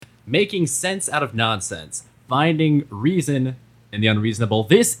making sense out of nonsense, finding reason in the unreasonable.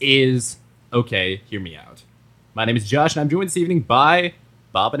 This is Okay, Hear Me Out. My name is Josh, and I'm joined this evening by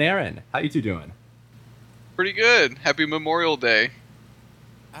Bob and Aaron. How you two doing? Pretty good. Happy Memorial Day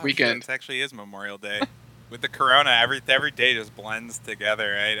weekend. Shit, it actually is Memorial Day. With the corona, every day just blends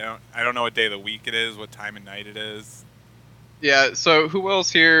together. I don't know what day of the week it is, what time of night it is. Yeah, so who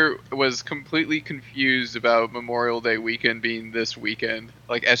else here was completely confused about Memorial Day weekend being this weekend?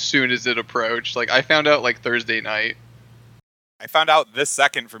 Like, as soon as it approached. Like, I found out, like, Thursday night. I found out this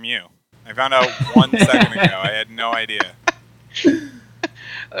second from you. I found out 1 second ago. I had no idea.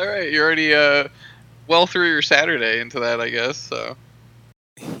 Alright, you're already, well through your Saturday into that, I guess, so.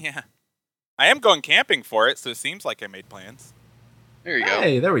 Yeah. I am going camping for it, so it seems like I made plans. There you go.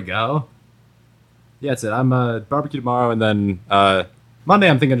 Hey, there we go. Yeah, that's it. I'm barbecue tomorrow, and then Monday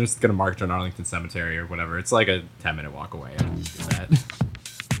I'm thinking just gonna march on Arlington Cemetery or whatever. It's like a 10-minute walk away. And do that.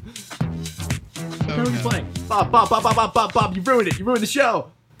 What are you playing? Bob, you ruined it. You ruined the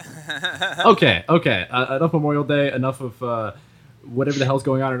show. Okay. Enough Memorial Day. Enough of whatever the hell's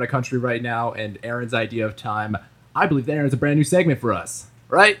going on in our country right now. And Aaron's idea of time. I believe that Aaron's a brand new segment for us,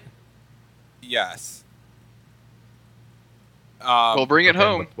 right? Yes. We'll bring it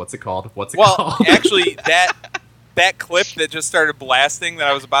home. What's it called? Well, actually, that clip that just started blasting that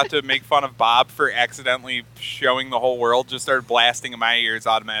I was about to make fun of Bob for accidentally showing the whole world just started blasting in my ears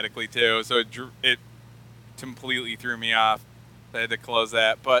automatically too. So it completely threw me off. I had to close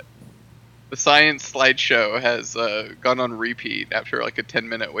that. But The science slideshow has gone on repeat after like a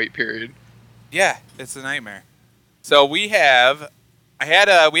 10-minute wait period. yeah, it's a nightmare. So we had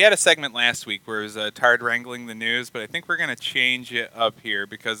a segment last week where it was Tard wrangling the news, but I think we're going to change it up here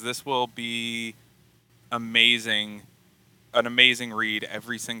because this will be an amazing read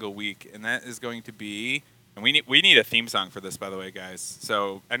every single week, and that is going to be. And we need a theme song for this, by the way, guys.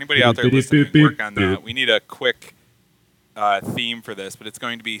 So anybody out there listening, work on that. We need a quick theme for this, but it's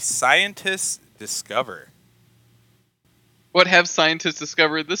going to be Scientists Discover. What have scientists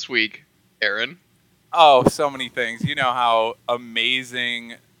discovered this week, Aaron? Oh, so many things. You know how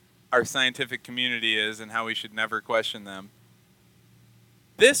amazing our scientific community is and how we should never question them.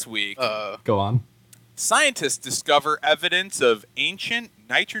 This week, Go on. scientists discover evidence of ancient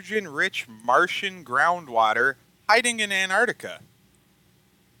nitrogen-rich Martian groundwater hiding in Antarctica.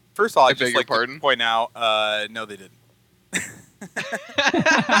 First of all, I'd just like to point out, no, they didn't.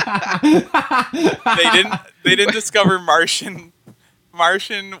 They didn't discover Martian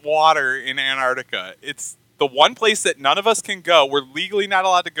water in Antarctica. It's the one place that none of us can go. We're legally not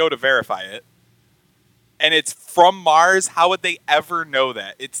allowed to go to verify it. And it's from Mars. How would they ever know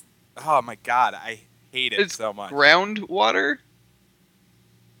that? Oh my God, I hate it so much. Groundwater?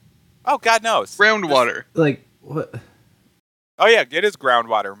 Oh, God knows. Groundwater. Like, what? Oh yeah, it is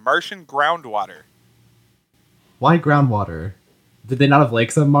groundwater. Martian groundwater. Why groundwater? Did they not have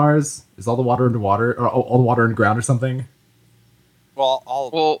lakes on Mars? Is all the water underwater, or all the water underground or something?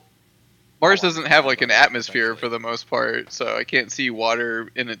 Well, Mars doesn't have like an atmosphere for the most part, so I can't see water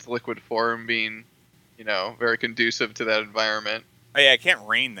in its liquid form being, very conducive to that environment. Oh yeah, it can't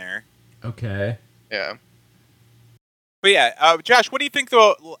rain there. Okay. Yeah. But yeah, Josh, what do you think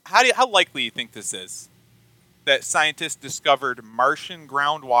though? How likely do you think this is? That scientists discovered Martian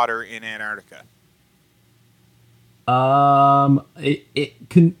groundwater in Antarctica?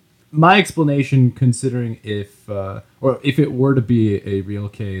 My explanation, considering if it were to be a real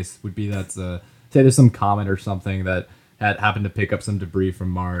case, would be that say there's some comet or something that had happened to pick up some debris from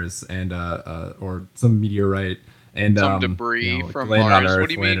Mars and or some meteorite and some debris from landed Mars. on Earth, What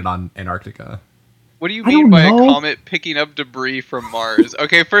do you landed mean? On Antarctica. What do you mean by a comet picking up debris from Mars?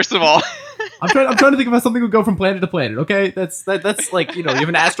 Okay, first of all, I'm trying to think of how something would go from planet to planet. Okay, that's like you have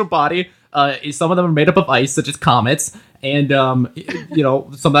an astral body. Some of them are made up of ice, such as comets, and some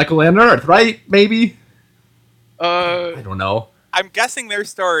that could land on Earth, right? Maybe. I don't know. I'm guessing their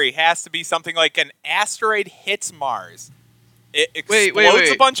story has to be something like an asteroid hits Mars. It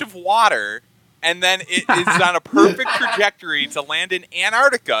explodes a bunch of water, and then it is on a perfect trajectory to land in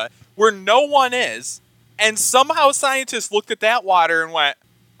Antarctica, where no one is, and somehow scientists looked at that water and went,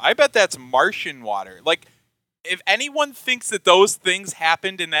 I bet that's Martian water. Like, if anyone thinks that those things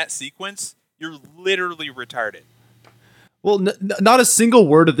happened in that sequence, you're literally retarded. Well, not a single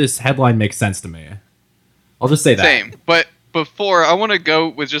word of this headline makes sense to me. I'll just say that. Same, but before, I want to go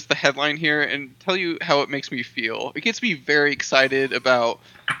with just the headline here and tell you how it makes me feel. It gets me very excited about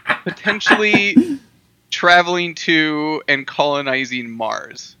potentially traveling to and colonizing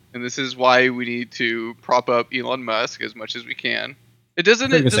Mars. And this is why we need to prop up Elon Musk as much as we can. Doesn't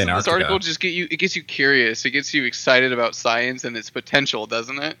this article just get you? It gets you curious. It gets you excited about science and its potential,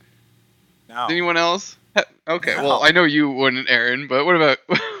 doesn't it? No. Anyone else? Okay, No. well, I know you wouldn't, Aaron, but what about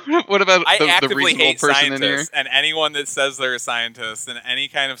I the actively reasonable hate person in here? scientists, and anyone that says they're a scientist and any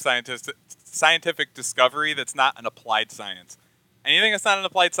kind of scientific discovery that's not an applied science. Anything that's not an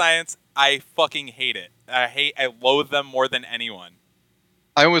applied science, I fucking hate it. I loathe them more than anyone.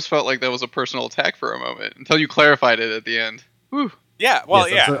 I almost felt like that was a personal attack for a moment until you clarified it at the end. Whew. Yeah, well,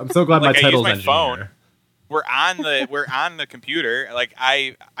 yes, yeah. I'm so glad like, my title's I use my engineer. phone. We're on the computer. Like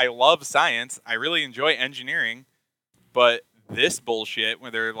I love science. I really enjoy engineering, but this bullshit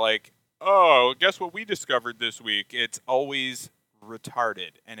where they're like, "Oh, guess what we discovered this week?" It's always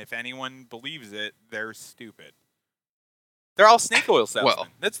retarded, and if anyone believes it, they're stupid. They're all snake oil salesmen. Well,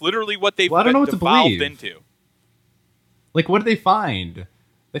 that's literally what they've I don't know what to devolved believe. into. Like, what did they find?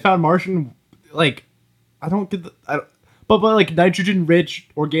 They found Martian. Like, I don't get the. But like nitrogen-rich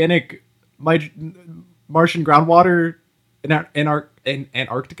organic Martian groundwater in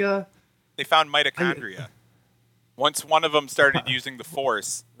Antarctica. They found mitochondria. Once one of them started using the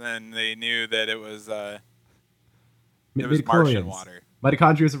Force, then they knew that it was Martian water.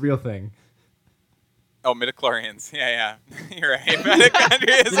 Mitochondria is a real thing. Oh, midichlorians. Yeah. You're right.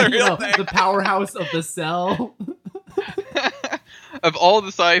 Mitochondria is a real thing. The powerhouse of the cell. Of all the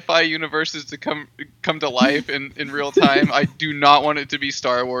sci-fi universes to come to life in real time, I do not want it to be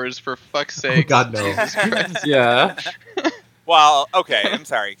Star Wars, for fuck's sake. Oh, God, no. Yeah. Well, okay. I'm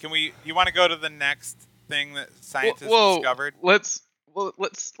sorry. You want to go to the next thing that scientists discovered? Let's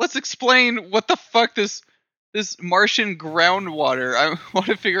explain what the fuck this Martian groundwater. I want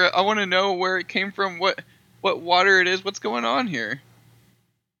to figure out. I want to know where it came from. What water it is. What's going on here?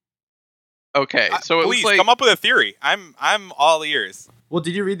 Okay, so please it was like, come up with a theory. I'm all ears. Well,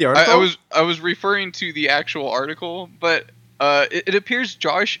 did you read the article? I was referring to the actual article, but it appears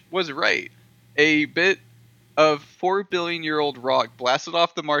Josh was right. A bit of 4 billion year old rock blasted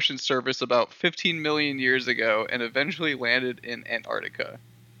off the Martian surface about 15 million years ago and eventually landed in Antarctica,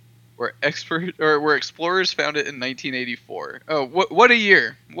 where explorers found it in 1984. Oh, what a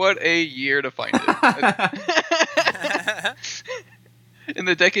year! What a year to find it. In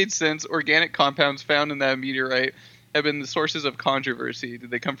the decades since, organic compounds found in that meteorite have been the sources of controversy. Did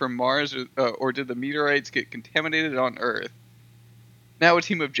they come from Mars, or did the meteorites get contaminated on Earth? Now a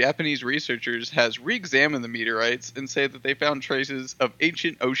team of Japanese researchers has re-examined the meteorites and say that they found traces of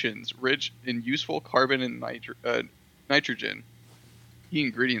ancient oceans rich in useful carbon and nitrogen. Key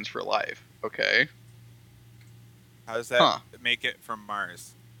ingredients for life. Okay. How does that make it from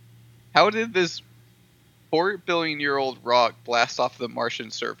Mars? How did this 4 billion year old rock blast off the Martian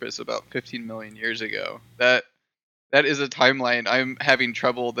surface about 15 million years ago? That is a timeline I'm having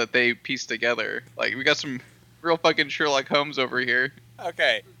trouble that they pieced together. Like, we got some real fucking Sherlock Holmes over here.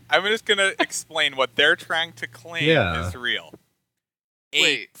 Okay, I'm just gonna explain what they're trying to claim is real.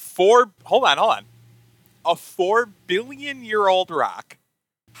 Hold on. A 4 billion year old rock.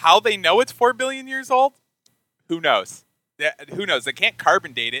 How they know it's 4 billion years old? Who knows? Who knows? They can't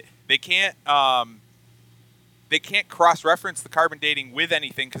carbon date it. They can't cross-reference the carbon dating with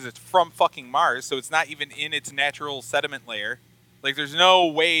anything because it's from fucking Mars, so it's not even in its natural sediment layer. Like, there's no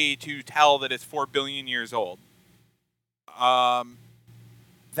way to tell that it's 4 billion years old.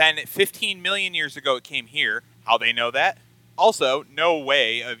 Then 15 million years ago it came here. How they know that? Also, no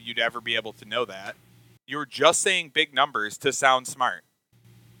way of you'd ever be able to know that. You're just saying big numbers to sound smart.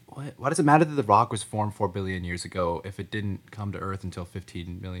 What? Why does it matter that the rock was formed 4 billion years ago if it didn't come to Earth until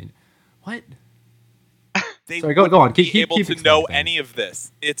 15 million? What? Sorry, go on. Keep able to know any of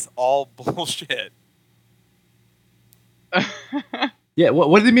this. It's all bullshit. Yeah.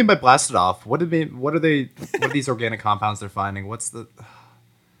 What do they mean by blasted off? What are these organic compounds they're finding? What's the?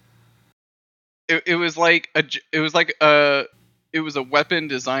 It was a weapon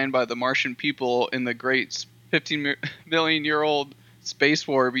designed by the Martian people in the great 15 million year old space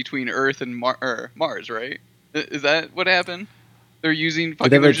war between Earth and Mars, right? Is that what happened? They're using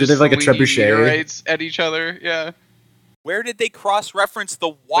fucking like a trebuchet meteorites at each other. Yeah. Where did they cross-reference the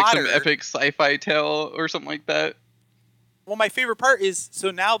water? Like some epic sci-fi tale or something like that. Well, my favorite part is,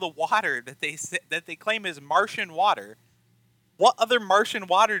 so now the water that they claim is Martian water. What other Martian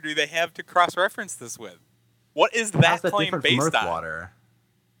water do they have to cross-reference this with? What is that claim based on? Water?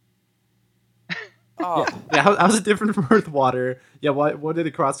 Oh. Yeah, how's it different from Earth water? Yeah, what did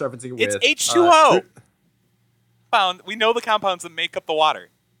it cross-referencing with? It's H2O. We know the compounds that make up the water.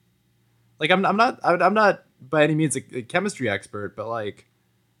 Like, I'm not by any means a chemistry expert, but like,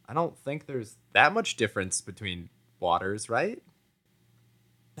 I don't think there's that much difference between waters, right?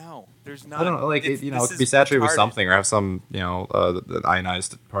 No, there's not. I don't know, like, it could be saturated with something or have some, the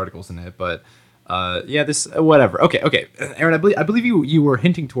ionized particles in it, but This whatever. Okay. Aaron, I believe you were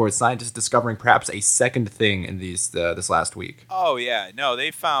hinting towards scientists discovering perhaps a second thing in this last week. Oh yeah, no,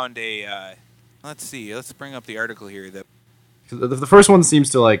 they found a. Let's see. Let's bring up the article here. That the first one seems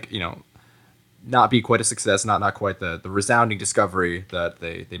to not be quite a success, not quite the resounding discovery that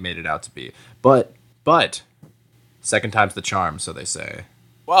they made it out to be. But second time's the charm, so they say.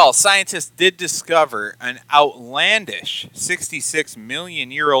 Well, scientists did discover an outlandish 66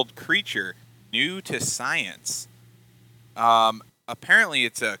 million year old creature new to science. Apparently,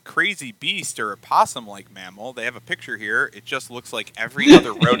 it's a crazy beast or a possum-like mammal. They have a picture here. It just looks like every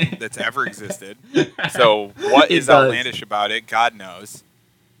other rodent that's ever existed. So what is outlandish about it? God knows.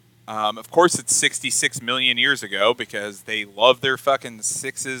 Of course, it's 66 million years ago because they love their fucking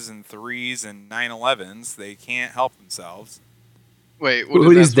 6s and 3s and 9/11s. They can't help themselves. Wait, who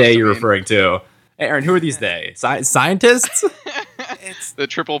are these they you're referring to? Hey, Aaron, who are these they? Scientists? It's the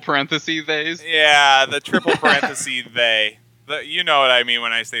triple parentheses theys. Yeah, the triple parentheses they. You know what I mean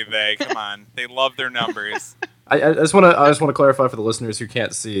when I say they. Come on, they love their numbers. I just want to clarify for the listeners who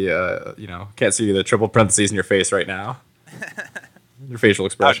can't see the triple parentheses in your face right now. Your facial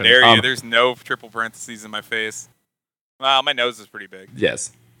expression. How dare you? There's no triple parentheses in my face. Well, my nose is pretty big.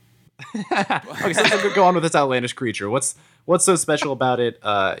 Yes. Okay, so let's go on with this outlandish creature. What's so special about it?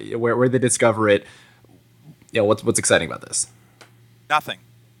 Where they discover it? What's exciting about this? Nothing.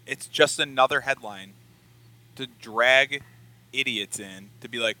 It's just another headline to drag idiots in to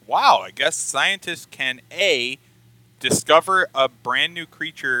be like, wow, I guess scientists can discover a brand new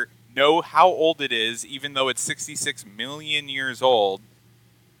creature, know how old it is, even though it's 66 million years old,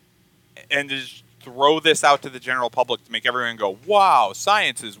 and just throw this out to the general public to make everyone go, wow,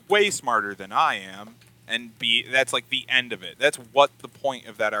 science is way smarter than I am, and that's like the end of it. That's what the point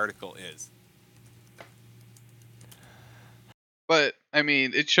of that article is. But I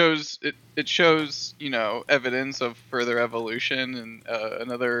mean, it shows evidence of further evolution and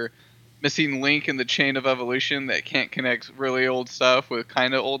another missing link in the chain of evolution that can't connect really old stuff with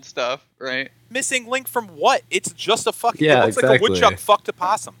kind of old stuff, right? Missing link from what? It's just a fucking. Yeah, it looks like a woodchuck fucked a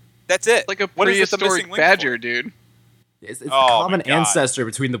possum. That's it. It's like a prehistoric badger, dude. It's a common ancestor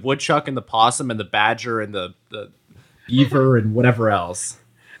between the woodchuck and the possum and the badger and the beaver and whatever else.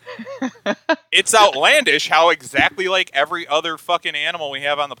 It's outlandish how exactly like every other fucking animal we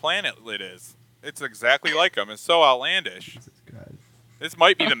have on the planet it is. It's exactly like them. It's so outlandish. This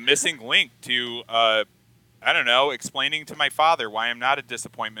might be the missing link to, I don't know, explaining to my father why I'm not a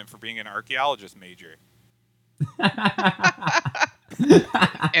disappointment for being an archaeologist major.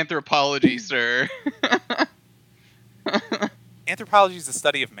 Anthropology, sir. Anthropology is the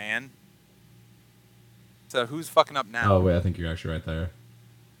study of man. So who's fucking up now? Oh, wait, I think you're actually right there.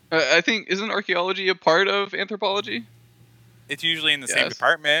 I think, isn't archaeology a part of anthropology? It's usually in the same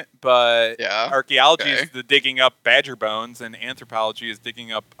department, but archaeology is the digging up badger bones, and anthropology is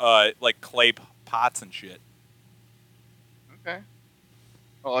digging up like clay pots and shit. Okay.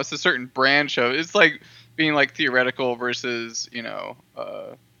 Well, it's a certain branch of it's like being like theoretical versus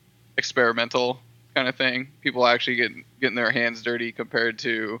experimental kind of thing. People actually getting their hands dirty compared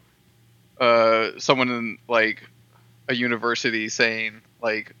to someone in like a university saying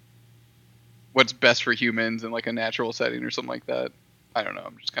like what's best for humans in like a natural setting or something like that. I don't know.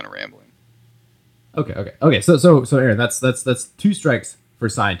 I'm just kind of rambling. Okay. So Aaron, that's 2 strikes for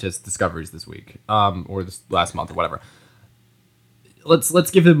scientists' discoveries this week, or this last month or whatever.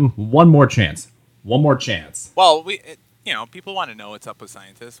 Let's give him one more chance. Well, people want to know what's up with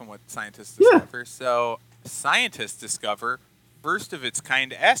scientists and what scientists discover. Yeah. So scientists discover first of its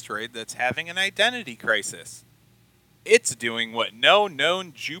kind asteroid that's having an identity crisis. It's doing what no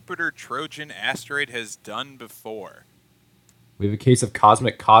known Jupiter Trojan asteroid has done before. We have a case of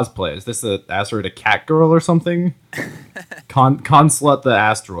cosmic cosplay. Is this an asteroid a cat girl or something? Conslut the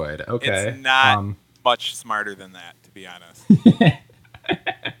asteroid. Okay. It's not much smarter than that, to be honest.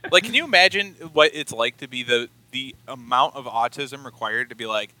 Like, can you imagine what it's like to be the amount of autism required to be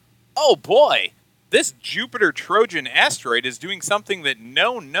like, oh boy, this Jupiter Trojan asteroid is doing something that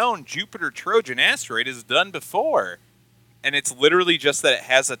no known Jupiter Trojan asteroid has done before. And it's literally just that it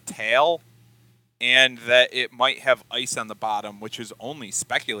has a tail and that it might have ice on the bottom, which is only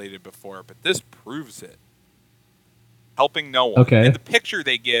speculated before, but this proves it. Helping no one. Okay. And the picture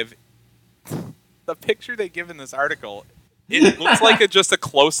they give in this article, it looks like just a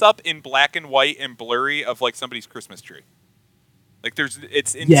close-up in black and white and blurry of like somebody's Christmas tree. Like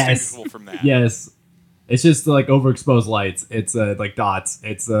it's indistinguishable from that. Yes. It's just like overexposed lights. It's like dots.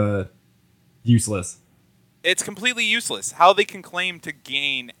 It's useless. It's completely useless. How they can claim to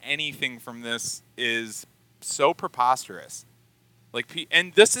gain anything from this is so preposterous. Like,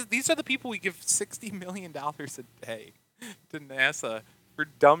 and these are the people we give $60 million a day to NASA for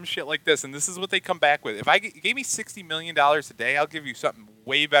dumb shit like this, and this is what they come back with. If you gave me $60 million a day, I'll give you something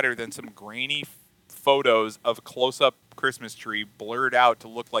way better than some grainy photos of a close-up Christmas tree blurred out to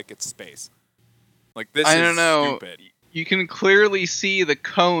look like it's space. Like, this is stupid. You can clearly see the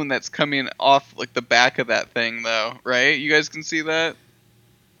cone that's coming off like the back of that thing, though, right? You guys can see that?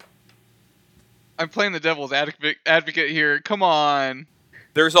 I'm playing the devil's advocate here. Come on.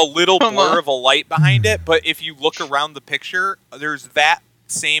 There's a little blur of a light behind it, but if you look around the picture, there's that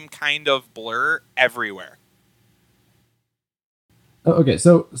same kind of blur everywhere. Okay,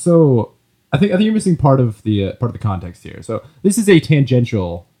 so I think you're missing part of the context here. So this is a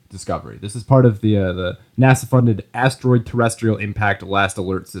tangential discovery. This is part of the NASA-funded Asteroid Terrestrial Impact Last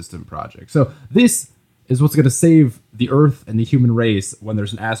Alert System project. So this is what's going to save the Earth and the human race when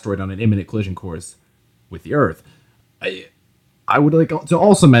there's an asteroid on an imminent collision course with the Earth. I would like to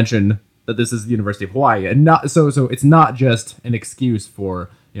also mention that this is the University of Hawaii, and not so it's not just an excuse for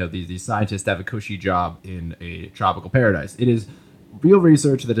these scientists to have a cushy job in a tropical paradise. It is real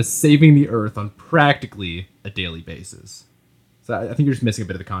research that is saving the Earth on practically a daily basis. So I think you're just missing a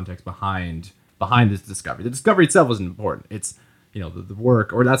bit of the context behind this discovery. The discovery itself isn't important. It's the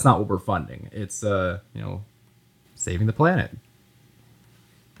work, or that's not what we're funding. It's saving the planet.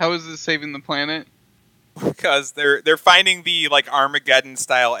 How is this saving the planet? Because they're finding the like Armageddon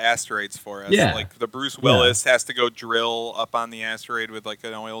style asteroids for us. Yeah. Like the Bruce Willis has to go drill up on the asteroid with like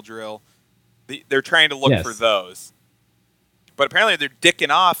an oil drill. They're trying to look for those. But apparently they're dicking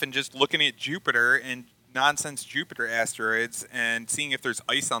off and just looking at Jupiter and nonsense Jupiter asteroids and seeing if there's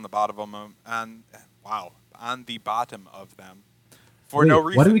ice on the bottom of them. On the bottom of them for no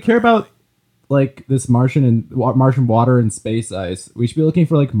reason. Why do we care about like this Martian water and space ice? We should be looking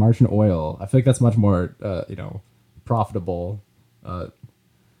for like Martian oil. I feel like that's much more profitable,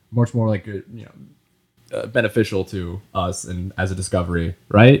 much more like beneficial to us and as a discovery,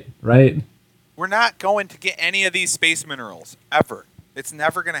 right? We're not going to get any of these space minerals ever. It's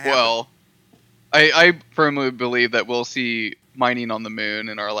never going to happen. Well, I firmly believe that we'll see mining on the moon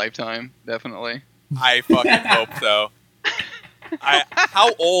in our lifetime. Definitely. I fucking hope so.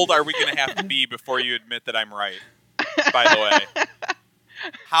 How old are we going to have to be before you admit that I'm right? By the way,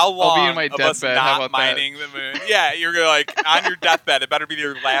 how long I'll be in my of us deathbed. not mining the moon? Yeah, you're gonna like on your deathbed. It better be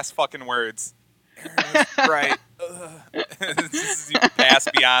your last fucking words. Aaron was right. You pass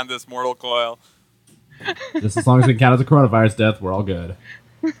beyond this mortal coil. Just as long as we can count as a coronavirus death, we're all good.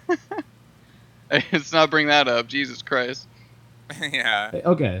 Let's not bring that up. Jesus Christ. Yeah.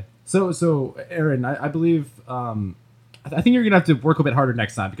 Okay. So Aaron, I believe I think you're gonna have to work a bit harder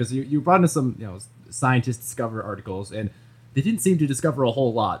next time because you brought in some scientists discover articles and they didn't seem to discover a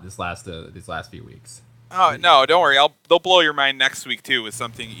whole lot these last few weeks. Oh no, don't worry. They'll blow your mind next week too with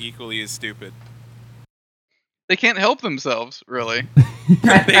something equally as stupid. They can't help themselves, really. They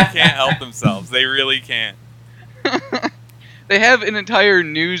can't help themselves. They really can't. They have an entire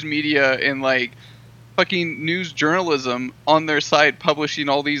news media and like fucking news journalism on their site publishing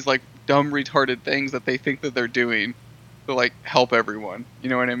all these like dumb retarded things that they think that they're doing to like help everyone. You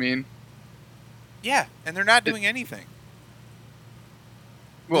know what I mean? Yeah, and they're not doing anything.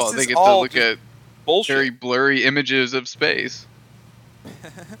 Well, they get to look at bullshit. very blurry images of space.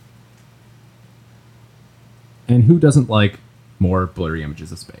 And who doesn't like more blurry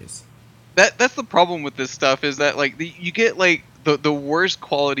images of space? That's the problem with this stuff is that like you get like the worst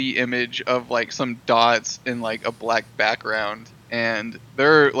quality image of like some dots in like a black background, and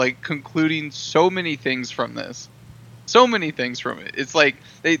they're like concluding so many things from this. So many things from it. It's like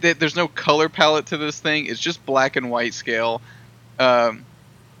there's no color palette to this thing. It's just black and white scale.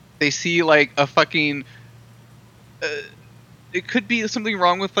 They see like a fucking it could be something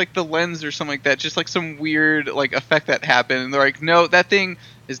wrong with like the lens or something like that, just like some weird like effect that happened, and they're like, no, that thing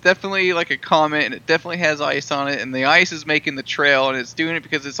is definitely like a comet and it definitely has ice on it, and the ice is making the trail and it's doing it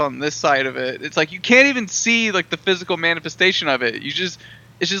because it's on this side of it. It's like you can't even see like the physical manifestation of it. It's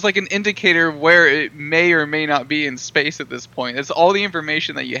just like an indicator of where it may or may not be in space at this point. It's all the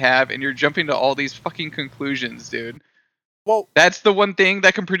information that you have, and you're jumping to all these fucking conclusions, dude. Well, that's the one thing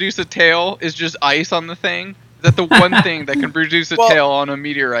that can produce a tail is just ice on the thing. Is that the one thing that can produce a tail on a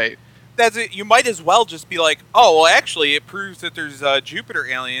meteorite? That's it. You might as well just be like, oh, well, actually, it proves that there's Jupiter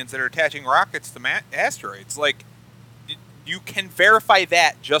aliens that are attaching rockets to asteroids. Like, you can verify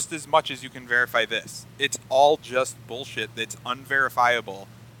that just as much as you can verify this. It's all just bullshit that's unverifiable,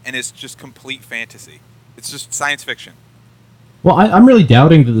 and it's just complete fantasy. It's just science fiction. Well, I'm really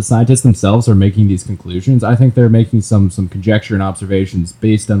doubting that the scientists themselves are making these conclusions. I think they're making some conjecture and observations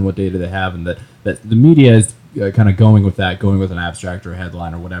based on what data they have, and that the media is kind of going with an abstract or a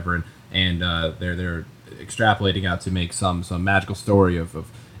headline or whatever, and they're extrapolating out to make some magical story of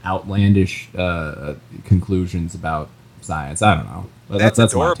outlandish conclusions about science. I don't know. That's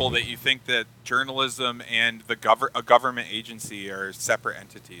adorable that you think that journalism and a government agency are separate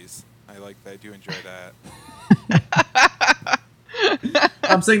entities. I like that. I do enjoy that.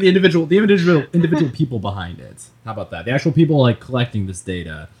 I'm saying the individual people behind it. How about that? The actual people like collecting this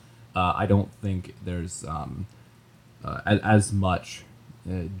data. I don't think there's as much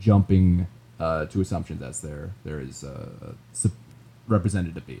jumping to assumptions as there is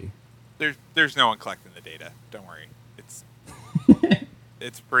represented to be. There's no one collecting the data. Don't worry.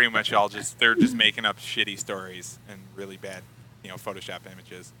 It's pretty much all they're just making up shitty stories and really bad, Photoshop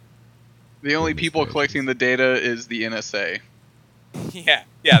images. The only people collecting the data is the NSA. Yeah,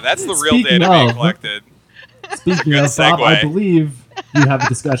 that's the real data being collected. Speaking of, Bob, I believe you have a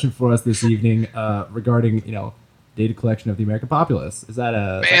discussion for us this evening regarding, data collection of the American populace. Is that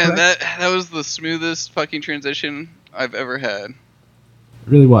man? That was the smoothest fucking transition I've ever had. It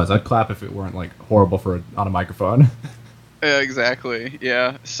really was. I'd clap if it weren't like horrible on a microphone. Exactly.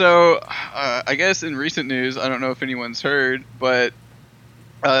 Yeah. So, I guess in recent news, I don't know if anyone's heard, but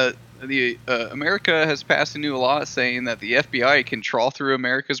America has passed a new law saying that the FBI can trawl through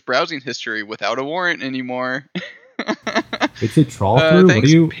America's browsing history without a warrant anymore. They say trawl through?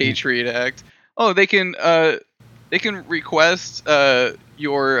 Thanks, Patriot Act. Oh, they can request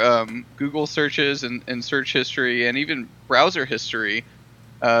your Google searches and search history and even browser history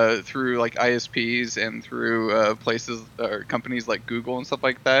through like ISPs and through places or companies like Google and stuff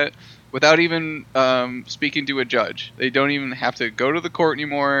like that without even speaking to a judge. They don't even have to go to the court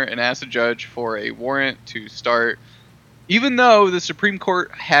anymore and ask a judge for a warrant to start, even though the Supreme Court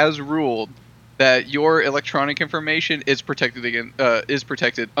has ruled that your electronic information is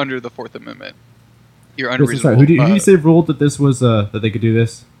protected under the Fourth Amendment. You're unreasonable. Who did you say ruled that this was that they could do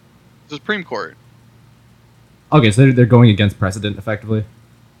this? The Supreme Court. Okay, so they're going against precedent, effectively.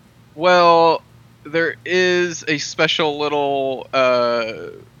 Well, there is a special little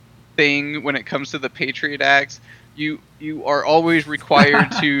thing when it comes to the Patriot Acts. You are always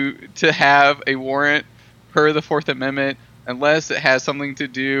required to have a warrant per the Fourth Amendment unless it has something to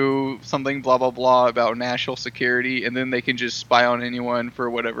do blah blah blah about national security, and then they can just spy on anyone for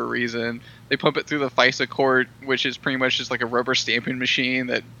whatever reason. They pump it through the FISA court, which is pretty much just like a rubber stamping machine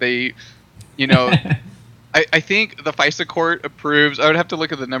that they, I think the FISA court approves. I would have to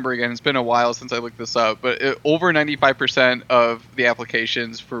look at the number again. It's been a while since I looked this up, but over 95% of the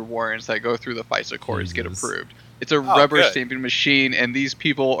applications for warrants that go through the FISA courts get approved. It's a rubber stamping machine, and these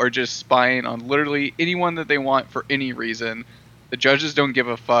people are just spying on literally anyone that they want for any reason. The judges don't give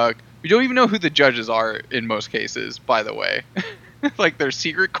a fuck. We don't even know who the judges are in most cases, by the way. Like, they're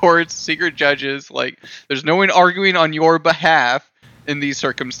secret courts, secret judges. Like, there's no one arguing on your behalf in these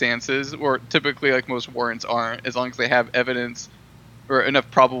circumstances, or typically, like most warrants aren't. As long as they have evidence or enough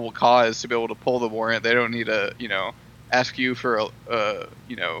probable cause to be able to pull the warrant, they don't need to, ask you for a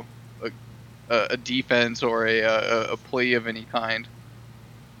defense or a plea of any kind.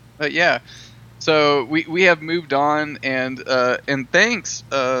 But yeah, so we have moved on, and thanks.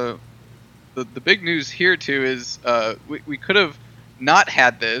 The big news here too is we could have not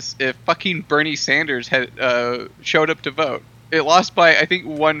had this if fucking Bernie Sanders had showed up to vote. It lost by, I think,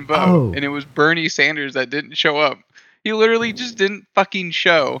 1 vote, and it was Bernie Sanders that didn't show up. He literally just didn't fucking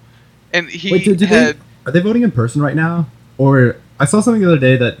show. And he are they voting in person right now? Or I saw something the other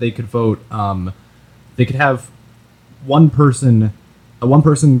day that they could vote. They could have one congressman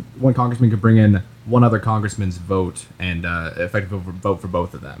could bring in one other congressman's vote and effectively vote for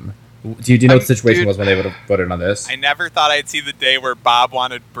both of them. Do you know what the situation was when they would have voted on this? I never thought I'd see the day where Bob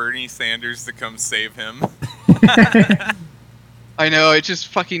wanted Bernie Sanders to come save him. I know, it just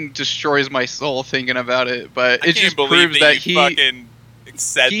fucking destroys my soul thinking about it, but it just proves that he fucking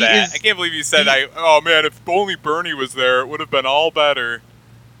said that. I can't believe you said that. Oh man, if only Bernie was there, it would have been all better.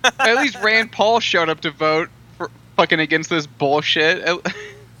 At least Rand Paul showed up to vote for fucking against this bullshit.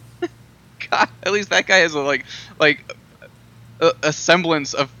 God, at least that guy has a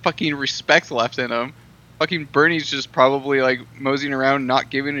semblance of fucking respect left in him. Fucking Bernie's just probably like moseying around, not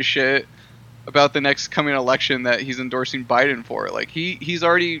giving a shit about the next coming election that he's endorsing Biden for. Like, he's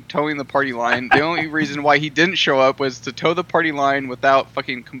already towing the party line. The only reason why he didn't show up was to toe the party line without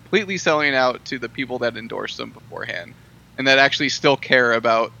fucking completely selling out to the people that endorsed him beforehand and that actually still care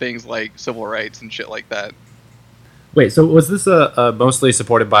about things like civil rights and shit like that. Wait, so was this mostly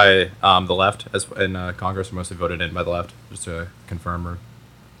supported by the left as in Congress, or mostly voted in by the left? Just to confirm, or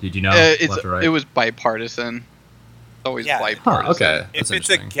did you know left or right? It was bipartisan. always Yeah. bipartisan. Okay. If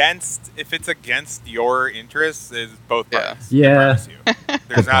it's against your interests, it's both parties. Yeah.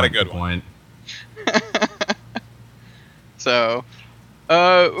 There's not a good one. So,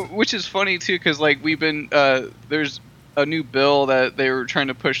 which is funny too, because like we've been there's a new bill that they were trying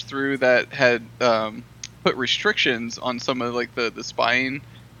to push through that had put restrictions on some of like the spying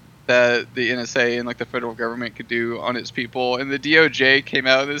that the NSA and like the federal government could do on its people, and the DOJ came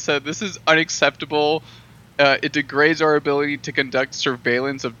out and said this is unacceptable. It degrades our ability to conduct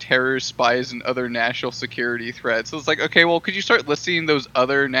surveillance of terrorists, spies, and other national security threats. So it's like, okay, well, could you start listing those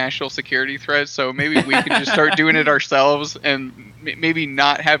other national security threats? So maybe we can just start doing it ourselves and maybe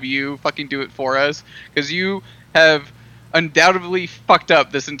not have you fucking do it for us. Because you have undoubtedly fucked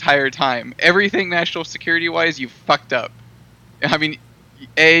up this entire time. Everything national security-wise, you fucked up. I mean,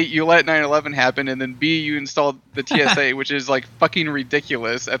 A, you let 9/11 happen, and then B, you installed the TSA, which is like fucking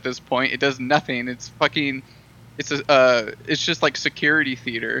ridiculous at this point. It does nothing. It's fucking, it's just like security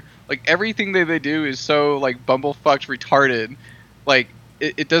theater. Like everything that they do is so like bumblefucked retarded. Like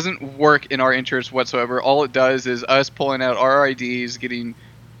it doesn't work in our interest whatsoever. All it does is us pulling out our IDs, getting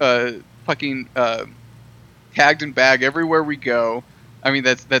fucking tagged and bagged everywhere we go. I mean,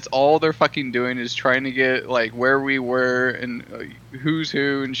 that's all they're fucking doing is trying to get like where we were and who's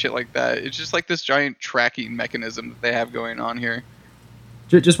who and shit like that. It's just like this giant tracking mechanism that they have going on here.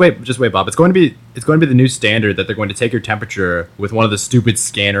 Just wait, Bob. It's going to be the new standard that they're going to take your temperature with one of the stupid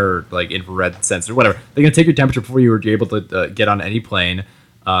scanner like infrared sensor, whatever. They're going to take your temperature before you were able to get on any plane.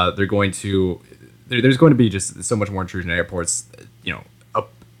 They're going to there's going to be just so much more intrusion at airports. You know,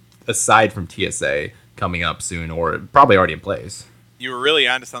 aside from TSA coming up soon or probably already in place. You were really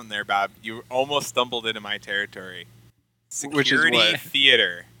onto something there, Bob. You almost stumbled into my territory. Security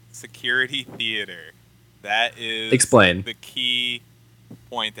theater. Security theater. That is Explain. The key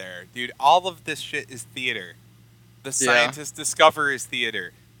point there. Dude, all of this shit is theater. The scientists discover is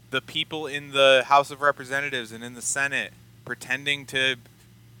theater. The people in the House of Representatives and in the Senate pretending to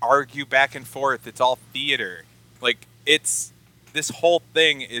argue back and forth. It's all theater. Like, this whole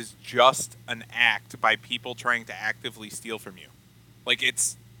thing is just an act by people trying to actively steal from you. Like,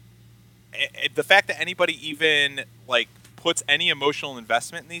 it's the fact that anybody even like puts any emotional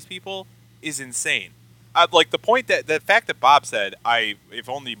investment in these people is insane. Like the fact that Bob said, if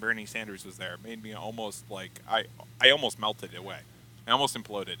only Bernie Sanders was there, made me almost like I almost melted away. I almost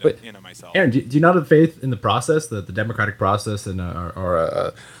imploded into myself. Aaron, do you not have faith in the process, the democratic process, and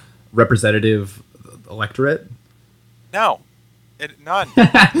our representative electorate? No, none.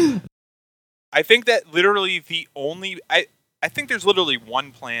 I think that literally I think there's literally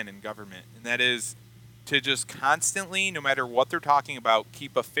one plan in government, and that is to just constantly, no matter what they're talking about,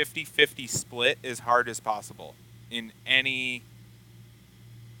 keep a 50-50 split as hard as possible in anything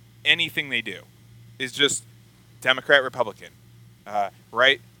they do. Is just Democrat, Republican,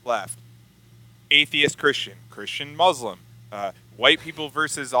 right, left, atheist, Christian, Muslim, white people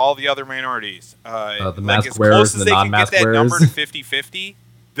versus all the other minorities. The mask wearers and the non-mask wearers. As close as they can get that number to 50-50,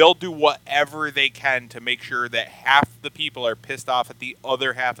 they'll do whatever they can to make sure that half the people are pissed off at the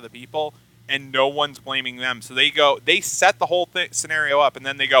other half of the people, and no one's blaming them. So they set the whole scenario up, and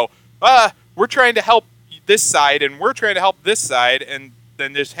then they go, we're trying to help this side, and we're trying to help this side, and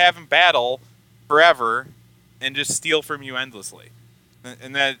then just have them battle forever and just steal from you endlessly.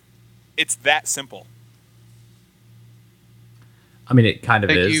 And that it's that simple. I mean, it kind of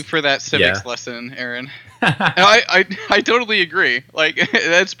is. Thank you for that civics lesson, Aaron. I totally agree. Like,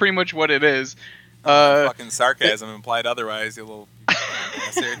 that's pretty much what it is. Fucking sarcasm implied otherwise, you little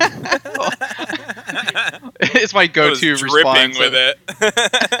bastard. It's my go-to response. With it.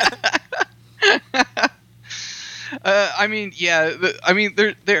 I mean, yeah.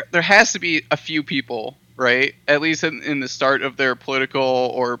 There has to be a few people, right? At least in the start of their political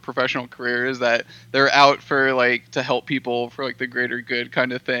or professional careers, that they're out for like to help people for like the greater good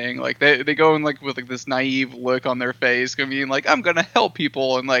kind of thing. Like they go in like with like this naive look on their face, I mean, like I'm gonna help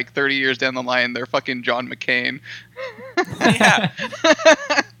people, and like 30 years down the line, they're fucking John McCain. Yeah.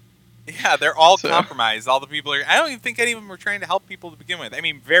 Yeah, they're all compromised. All the people are. I don't even think any of them were trying to help people to begin with. I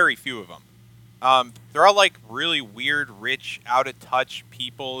mean, very few of them. They're all like really weird, rich, out of touch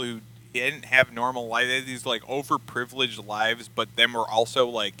people who didn't have normal life. They had these like overprivileged lives, but then were also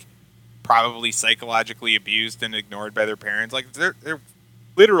like probably psychologically abused and ignored by their parents. Like they're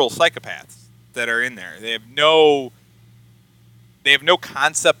literal psychopaths that are in there. They have no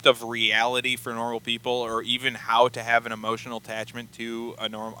concept of reality for normal people, or even how to have an emotional attachment to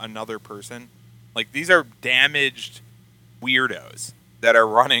another person. Like, these are damaged weirdos that are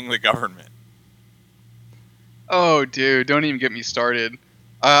running the government. Oh, dude, don't even get me started.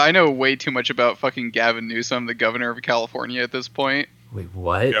 I know way too much about fucking Gavin Newsom, the governor of California, at this point. Wait,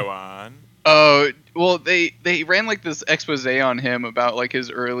 what? Go on. Oh, well, they ran like this expose on him about like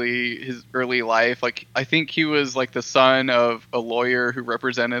his early life. Like, I think he was like the son of a lawyer who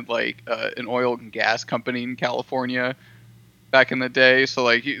represented like an oil and gas company in California back in the day. So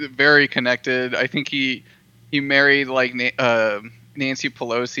like, very connected. I think he married like Nancy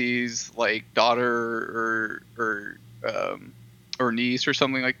Pelosi's like daughter or niece or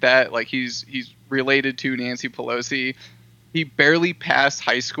something like that. Like, he's related to Nancy Pelosi. He barely passed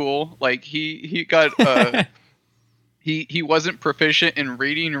high school. Like, he got he wasn't proficient in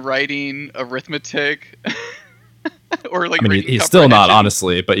reading, writing, arithmetic, or like. I mean, he's still not,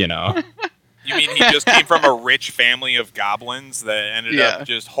 honestly, but you know. You mean he just came from a rich family of goblins that ended up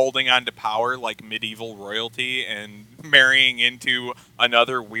just holding on to power like medieval royalty and marrying into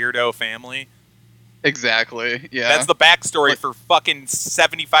another weirdo family? Exactly. Yeah. That's the backstory for fucking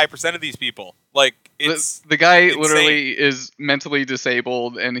 75% of these people. Like, it's the guy insane. Literally is mentally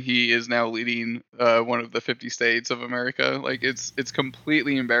disabled, and he is now leading one of the 50 states of America. Like, it's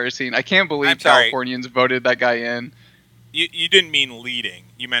completely embarrassing. I can't believe Californians voted that guy in. You didn't mean leading.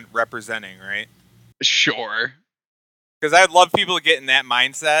 You meant representing, right? Sure. Because I'd love people to get in that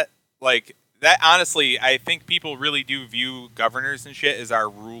mindset. Like, that, honestly, I think people really do view governors and shit as our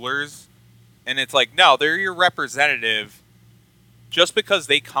rulers. And it's like, no, they're your representative. Just because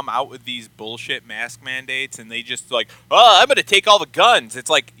they come out with these bullshit mask mandates and they just like, oh, I'm going to take all the guns. It's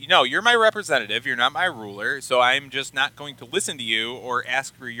like, you're my representative. You're not my ruler. So I'm just not going to listen to you or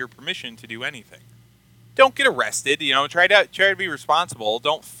ask for your permission to do anything. Don't get arrested. Try to be responsible.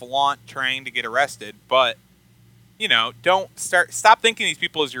 Don't flaunt trying to get arrested. But, stop thinking these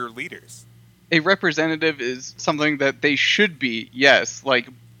people as your leaders. A representative is something that they should be. Yes. Like,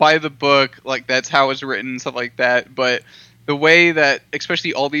 by the book, like that's how it's written, stuff like that. But the way that,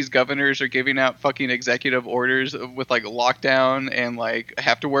 especially all these governors are giving out fucking executive orders with like lockdown and like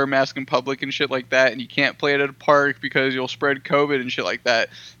have to wear a mask in public and shit like that, and you can't play it at a park because you'll spread COVID and shit like that.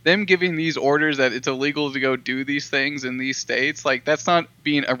 Them giving these orders that it's illegal to go do these things in these states, like that's not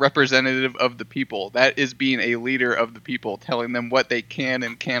being a representative of the people. That is being a leader of the people, telling them what they can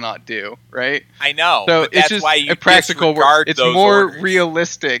and cannot do, right? I know. So but it's that's just why you a practical word. It's those more orders.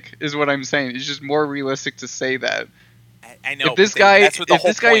 realistic, is what I'm saying. It's just more realistic to say that. I know. If this guy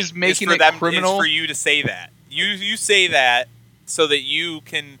is making it criminal, is for you to say that. You say that so that you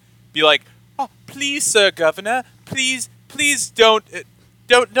can be like, oh, please, sir, governor, please don't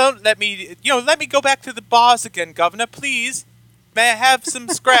let me, let me go back to the bars again, governor, please. May I have some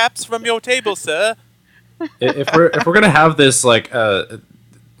scraps from your table, sir? If we're gonna have this like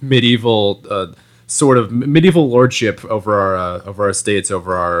medieval sort of medieval lordship over our estates,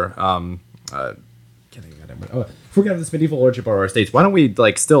 over our if we're gonna have this medieval lordship over our states, why don't we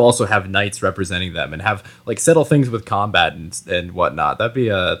like still also have knights representing them and have like settle things with combat and whatnot? That'd be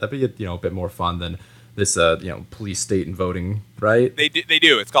a bit more fun than this police state and voting, right? They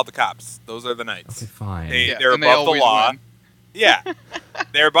do. It's called the cops. Those are the knights. Okay, fine. They're above the law. Win. Yeah,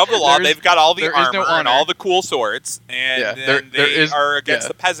 they're above the law. They've got all the armor no and all the cool swords, and they are against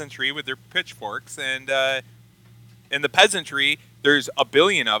the peasantry with their pitchforks. And in the peasantry, there's a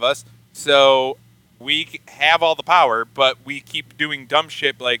billion of us, so we have all the power, but we keep doing dumb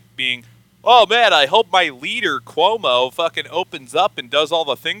shit like being, oh man, I hope my leader Cuomo fucking opens up and does all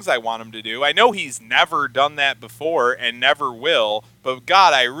the things I want him to do. I know he's never done that before and never will, but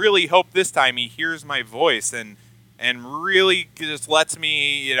God, I really hope this time he hears my voice and really just lets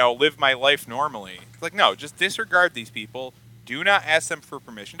me, live my life normally. It's like, no, just disregard these people. Do not ask them for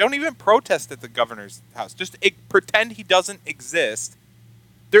permission. Don't even protest at the governor's house. Just pretend he doesn't exist.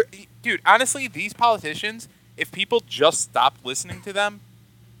 Dude, honestly, these politicians, if people just stopped listening to them,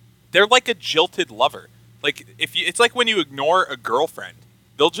 they're like a jilted lover. Like, it's like when you ignore a girlfriend.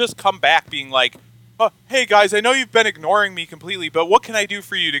 They'll just come back being like, oh, hey guys, I know you've been ignoring me completely, but what can I do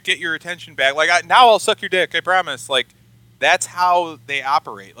for you to get your attention back? Like, now I'll suck your dick, I promise. Like, that's how they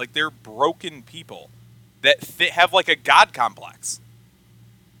operate. Like, they're broken people that have like a god complex.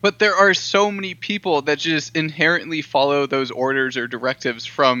 But there are so many people that just inherently follow those orders or directives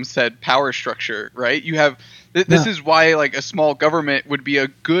from said power structure, right? You have this is why like a small government would be a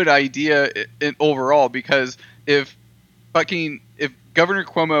good idea overall, because if Governor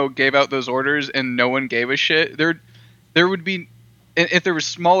Cuomo gave out those orders and no one gave a shit, there would be, if there was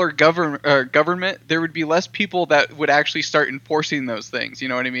smaller government, there would be less people that would actually start enforcing those things. You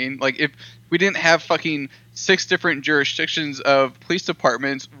know what I mean? Like, if we didn't have fucking 6 different jurisdictions of police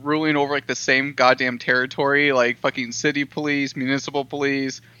departments ruling over like the same goddamn territory, like fucking city police, municipal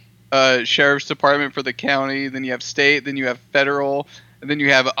police, sheriff's department for the county, then you have state, then you have federal. And then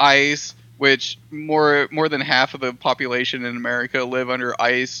you have ice, which more than half of the population in America live under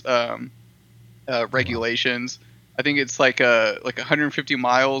ice regulations. I think it's like 150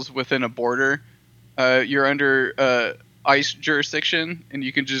 miles within a border. You're under ice jurisdiction, and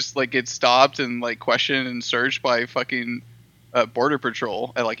you can just like get stopped and like questioned and searched by fucking border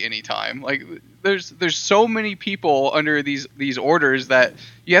patrol at like any time. Like there's so many people under these orders that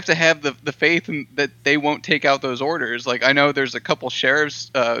you have to have the faith in, that they won't take out those orders. Like I know there's a couple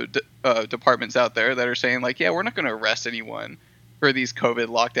sheriff's departments out there that are saying like, yeah, we're not going to arrest anyone for these COVID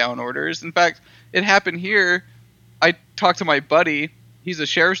lockdown orders. In fact, it happened here. I talked to my buddy. He's a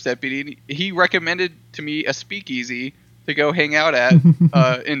sheriff's deputy. He recommended to me a speakeasy to go hang out at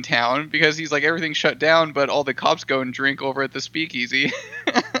in town because he's like, everything's shut down, but all the cops go and drink over at the speakeasy.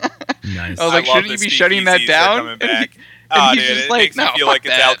 Nice. I was like, shouldn't you be shutting that down? And he's just it like, makes me feel like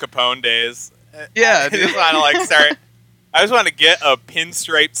it's Al Capone days. Yeah, I just want to like start. I just want to get a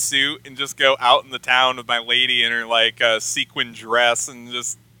pinstripe suit and just go out in the town with my lady in her like sequin dress and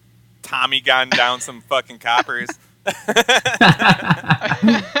just Tommy gun down some fucking coppers.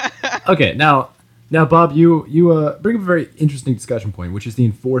 Okay, now, Bob, you bring up a very interesting discussion point, which is the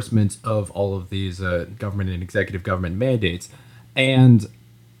enforcement of all of these government and executive government mandates. And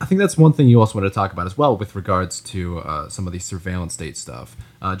I think that's one thing you also want to talk about as well with regards to some of the surveillance state stuff.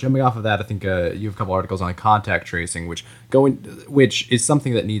 Jumping off of that, I think you have a couple articles on contact tracing, which is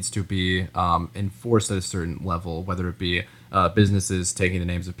something that needs to be enforced at a certain level, whether it be businesses taking the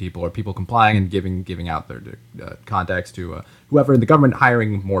names of people or people complying and giving out their contacts to whoever in the government,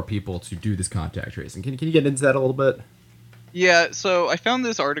 hiring more people to do this contact tracing. Can you get into that a little bit? Yeah, so I found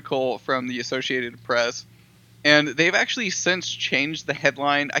this article from the Associated Press, and they've actually since changed the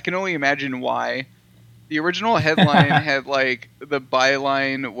headline. I can only imagine why. The original headline had like the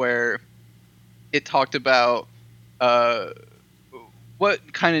byline where it talked about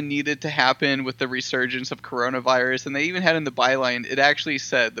what kind of needed to happen with the resurgence of coronavirus, and they even had in the byline, it actually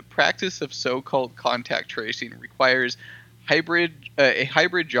said the practice of so-called contact tracing requires a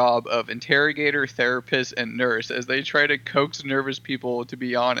hybrid job of interrogator, therapist, and nurse as they try to coax nervous people to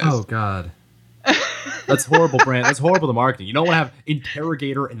be honest. Oh God. That's horrible, Brand. That's horrible to marketing. You don't want to have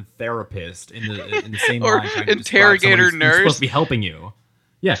interrogator and therapist in the same or line. Interrogator nurse who's supposed to be helping you.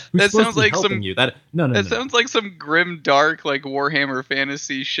 Yeah, that sounds like some you. No. Sounds like some grim dark like Warhammer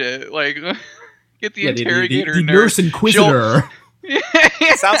fantasy shit. Like get the interrogator the nurse inquisitor.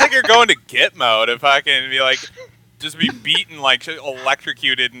 Sounds like you're going to Git mode if I can be like just be beaten like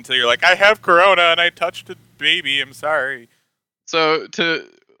electrocuted until you're like I have corona and I touched a baby. I'm sorry. So to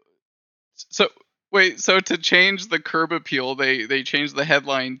change the curb appeal, they changed the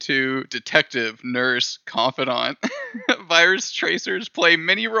headline to detective, nurse, confidant. Virus tracers play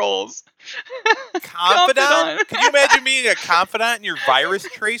many roles. Confidant? Can you imagine being a confidant in your virus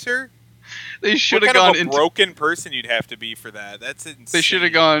tracer? They should have gone a broken person you'd have to be for that. That's insane. They should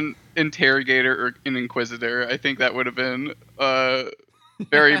have gone interrogator or an inquisitor. I think that would have been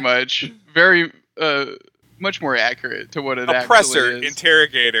much more accurate to what it Oppressor, actually is.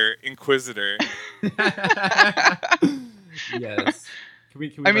 Interrogator, inquisitor. Yes. Can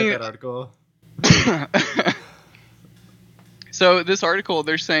we write that article? So this article,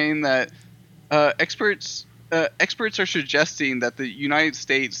 they're saying that experts are suggesting that the United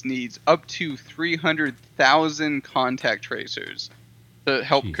States needs up to 300,000 contact tracers to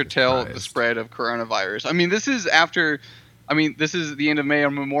help curtail the spread of coronavirus. This is the end of May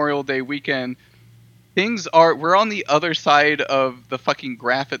on Memorial Day weekend. We're on the other side of the fucking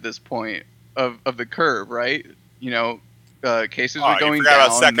graph at this point of the curve, right? Cases are going down. You forgot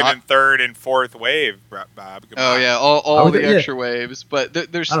about second and third and fourth wave, Bob. Yeah, all the extra waves, but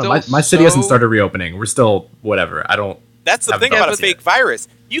there's still. My city hasn't started reopening. We're still whatever. That's the thing about a fake virus.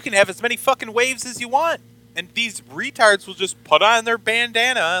 You can have as many fucking waves as you want, and these retards will just put on their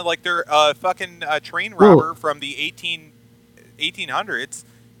bandana like they're fucking train robber from the 1800s.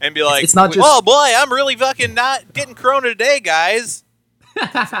 And be like, it's not just, oh boy, I'm really fucking not getting corona today, guys. Well,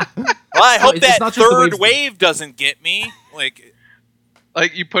 I hope that third wave doesn't get me. Like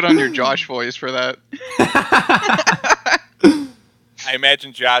you put on your Josh voice for that. I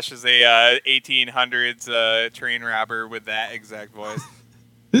imagine Josh is a 1800s train robber with that exact voice.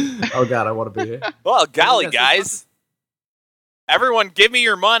 Oh God, I want to be here. Well, golly, guys. Everyone give me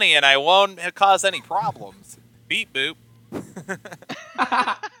your money and I won't cause any problems. Beep boop.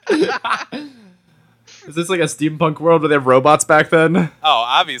 Is this like a steampunk world where they have robots back then? Oh,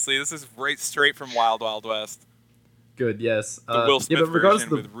 obviously. This is right straight from Wild Wild West. Good, yes. The Will Smith version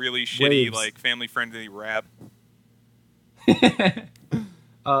with really shitty, like, family-friendly rap.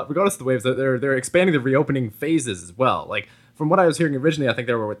 Regardless of the waves, they're expanding the reopening phases as well. Like, from what I was hearing originally, I think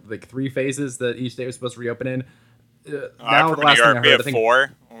there were like 3 phases that each state was supposed to reopen in. Now the last New York, thing I heard, we have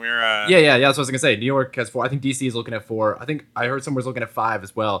 4. Yeah, that's what I was gonna say. New York has 4. I think DC is looking at 4. I think I heard somewhere's looking at 5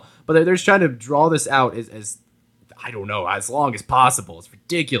 as well. But they're just trying to draw this out as I don't know, as long as possible. It's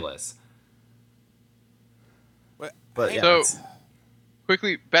ridiculous. But yeah. So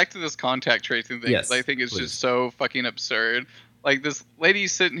quickly back to this contact tracing thing. Yes, I think it's please. just so fucking absurd. Like this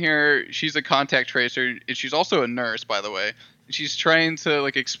lady's sitting here, she's a contact tracer, and she's also a nurse, by the way. And she's trying to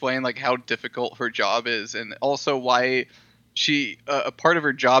like explain like how difficult her job is, and also why she a part of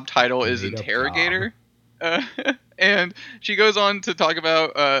her job title is interrogator. And she goes on to talk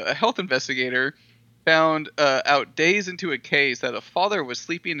about a health investigator found out days into a case that a father was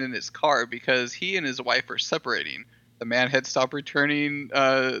sleeping in his car because he and his wife were separating. The man had stopped returning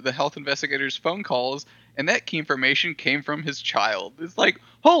the health investigator's phone calls, and that key information came from his child. It's like,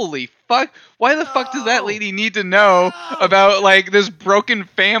 holy fuck! Why the fuck does that lady need to know about like this broken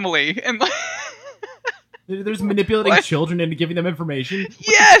family? And like, there's manipulating children into giving them information. What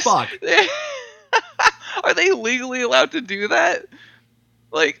yes. the fuck? Are they legally allowed to do that?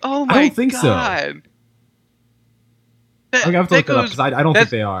 Like, oh my god! I don't think so. I'm gonna have to look that up because I don't think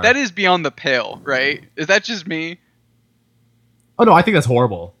they are. That is beyond the pale, right? Is that just me? Oh no, I think that's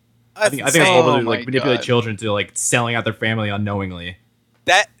horrible. I think it's horrible to like manipulate God. children to like selling out their family unknowingly.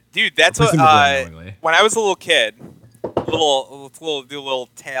 That's what. When I was a little kid, do a little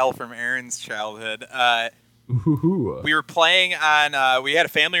tale from Aaron's childhood. We were playing on. We had a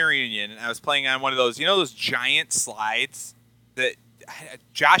family reunion, and I was playing on one of those. You know those giant slides that.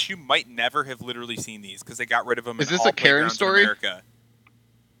 Josh, you might never have literally seen these because they got rid of them. Is this a Karen story? America.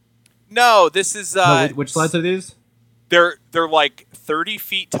 No, this is. No, which slides are these? They're like 30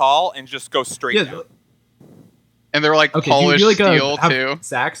 feet tall and just go straight down. And they're like polished steel too.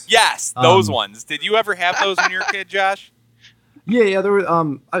 Sacks? Yes, those ones. Did you ever have those when you were a kid, Josh? Yeah, there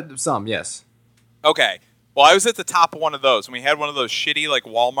were some, yes. Okay. Well, I was at the top of one of those, and we had one of those shitty like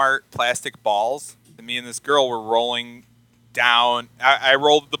Walmart plastic balls. And me and this girl were rolling down. I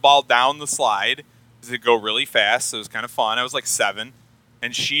rolled the ball down the slide because it'd go really fast, so it was kind of fun. I was like 7,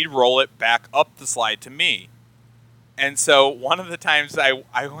 and she'd roll it back up the slide to me. And so one of the times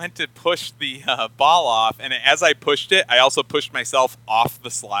I went to push the ball off, and as I pushed it, I also pushed myself off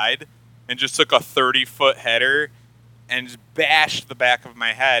the slide and just took a 30-foot header and just bashed the back of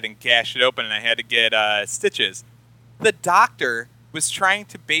my head and gashed it open, and I had to get stitches. The doctor was trying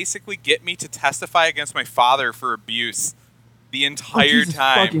to basically get me to testify against my father for abuse the entire Jesus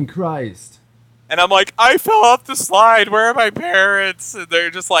time. Fucking Christ. And I'm like, I fell off the slide. Where are my parents? And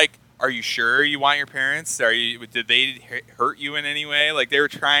they're just like, are you sure you want your parents? Did they hurt you in any way? Like, they were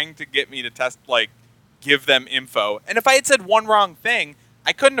trying to get me to give them info. And if I had said one wrong thing,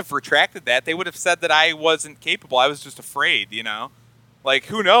 I couldn't have retracted that. They would have said that I wasn't capable. I was just afraid, you know? Like,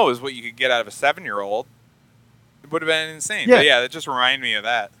 who knows what you could get out of a 7-year-old? It would have been insane. Yeah. But yeah, that just reminded me of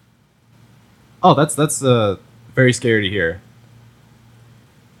that. Oh, that's very scary to hear.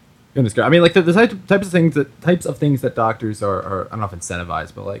 Goodness, I mean, like the types of things that doctors are I don't know if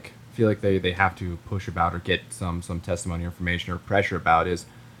incentivized, but like feel like they have to push about or get some testimony, information, or pressure about is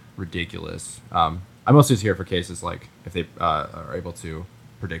ridiculous. I'm mostly just here for cases like if they are able to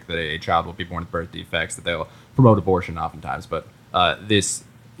predict that a child will be born with birth defects, that they'll promote abortion oftentimes. But this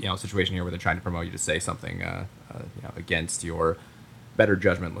situation here where they're trying to promote you to say something against your better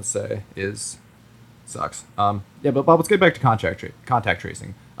judgment, let's say, sucks. But Bob, let's get back to contact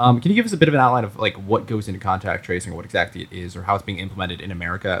tracing. Can you give us a bit of an outline of like what goes into contact tracing, or what exactly it is, or how it's being implemented in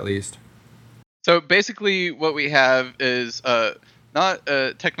America at least? So basically, what we have is not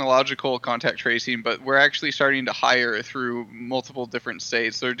technological contact tracing, but we're actually starting to hire through multiple different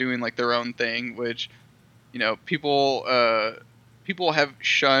states. They're doing like their own thing, which people have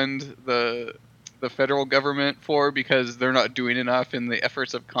shunned the federal government for because they're not doing enough in the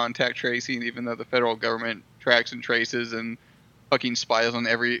efforts of contact tracing, even though the federal government tracks and traces and fucking spies on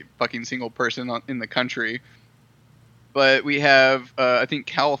every fucking single person in the country. But we have, I think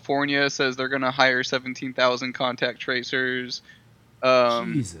California says they're going to hire 17,000 contact tracers.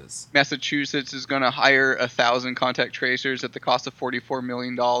 Jesus. Massachusetts is going to hire 1,000 contact tracers at the cost of $44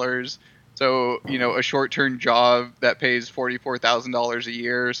 million. So, a short-term job that pays $44,000 a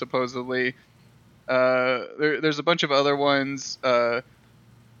year, supposedly. There's a bunch of other ones.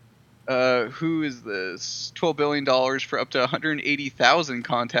 Who is this? $12 billion for up to 180,000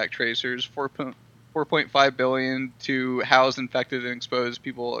 contact tracers. $4.5 billion to house infected and exposed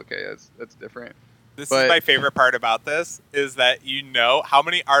people. Okay, that's different. This is my favorite part about this, is that how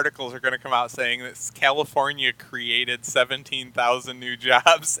many articles are going to come out saying that California created 17,000 new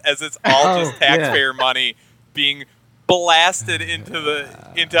jobs, as it's all just taxpayer money being blasted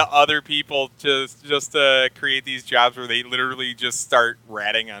into other people just to create these jobs where they literally just start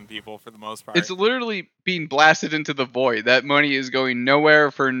ratting on people for the most part. It's literally being blasted into the void. That money is going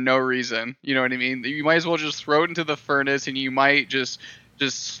nowhere for no reason. You know what I mean? You might as well just throw it into the furnace, and you might just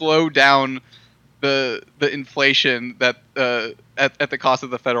slow down the inflation that at the cost of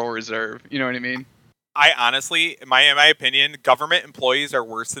the Federal Reserve. You know what I mean? I honestly, in my opinion, government employees are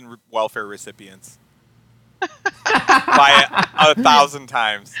worse than welfare recipients. By 1,000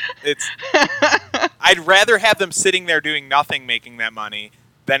 times. I'd rather have them sitting there doing nothing making that money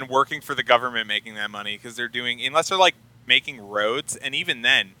than working for the government making that money, because unless they're like making roads, and even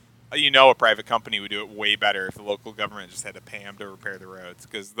then, a private company would do it way better if the local government just had to pay them to repair the roads,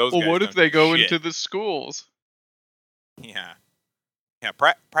 because those guys what if they go shit. into the schools? Yeah,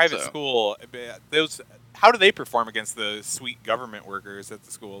 private school. How do they perform against the sweet government workers at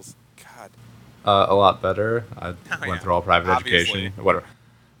the schools? God. A lot better. I went through all private education. Whatever.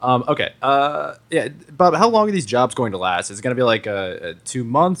 Okay. Yeah, Bob, how long are these jobs going to last? Is it going to be like 2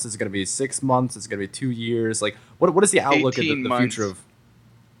 months? Is it going to be 6 months? Is it going to be 2 years? Like, what is the outlook of the future of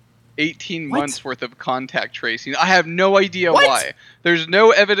 18 months worth of contact tracing? I have no idea why. There's no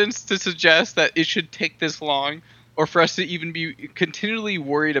evidence to suggest that it should take this long, or for us to even be continually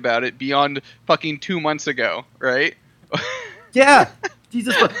worried about it beyond fucking 2 months ago, right? Yeah.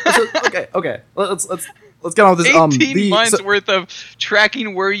 Jesus. Okay. Let's get on with this. 18 months worth of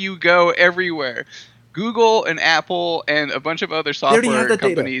tracking where you go everywhere. Google and Apple and a bunch of other software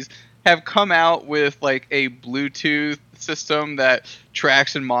companies have come out with like a Bluetooth system that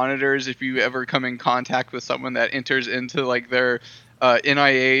tracks and monitors if you ever come in contact with someone that enters into like their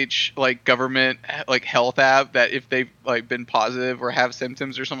NIH like government like health app, that if they've like been positive or have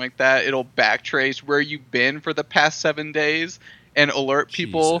symptoms or something like that, it'll backtrace where you've been for the past 7 days and alert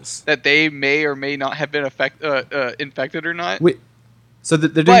people that they may or may not have been infected or not. Wait, so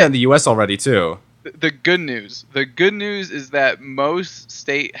they're doing that in the U.S. already too. The good news is that most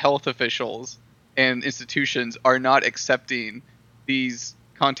state health officials and institutions are not accepting these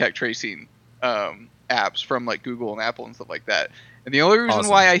contact tracing apps from like Google and Apple and stuff like that. And the only reason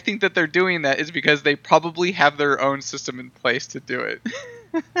why I think that they're doing that is because they probably have their own system in place to do it.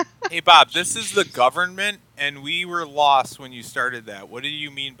 Hey, Bob, this is the government, and we were lost when you started that. What do you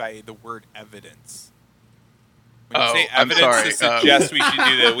mean by the word evidence? When you say evidence to suggest we should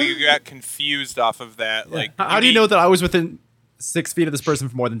do that, we got confused off of that. Yeah. Like, how do you know that I was within 6 feet of this person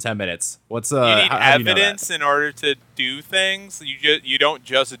for more than 10 minutes? What's you need evidence in order to do things. You don't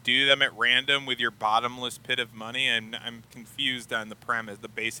just do them at random with your bottomless pit of money. And I'm confused on the premise, the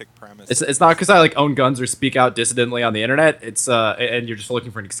basic premise. It's not because I like own guns or speak out dissidently on the internet. It's and you're just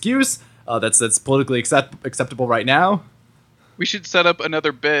looking for an excuse. That's politically acceptable right now. We should set up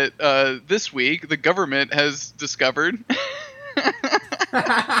another bit. This week, the government has discovered.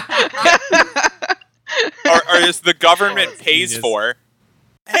 or is the government pays for?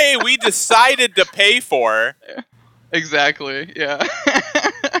 Hey, we decided to pay for. Exactly. Yeah.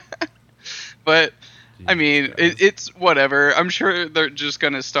 But I mean, it's whatever. I'm sure they're just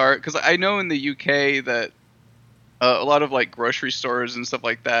gonna start, because I know in the UK that a lot of like grocery stores and stuff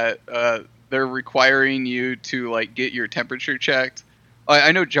like that, they're requiring you to like get your temperature checked.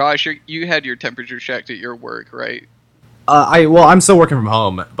 I know, Josh, you had your temperature checked at your work, right? I'm still working from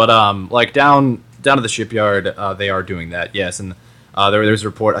home, but like down to the shipyard, they are doing that. Yes, and there's a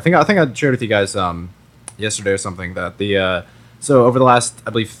report. I think I shared with you guys yesterday or something that so over the last, I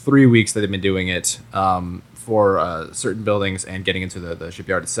believe, 3 weeks that they've been doing it for certain buildings and getting into the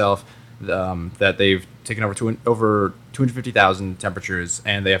shipyard itself, that they've taken over 250,000 temperatures,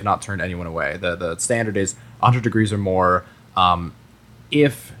 and they have not turned anyone away. The standard is 100 degrees or more.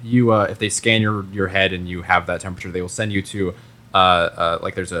 If they scan your head and you have that temperature, they will send you to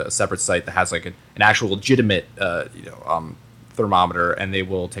like there's a separate site that has like an actual legitimate thermometer, and they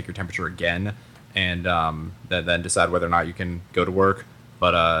will take your temperature again and then decide whether or not you can go to work.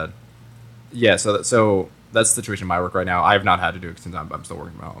 But yeah, so that's the situation in my work right now. I have not had to do it since I'm still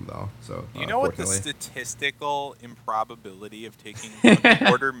working from home though. So you know what the statistical improbability of taking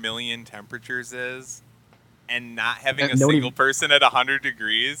 250,000 temperatures is, and not having a single person at 100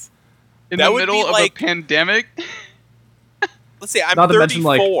 degrees in the middle of a pandemic? Let's see, I'm not 34. Not to mention,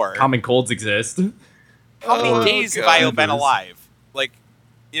 like, common colds exist. How many days have I been alive? Like,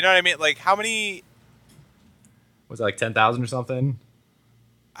 you know what I mean? Like, how many... Was it like 10,000 or something?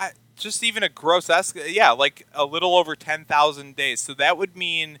 Just even a gross estimate. Yeah, like a little over 10,000 days. So that would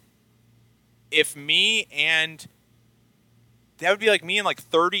mean if me and... That would be like me and like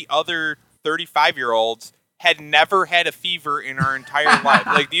 30 other 35-year-olds had never had a fever in our entire life.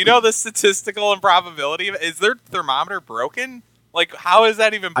 Like, do you know the statistical improbability of it? Is their thermometer broken? Like, how is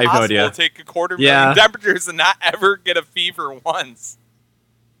that even possible to take a quarter million temperatures and not ever get a fever once?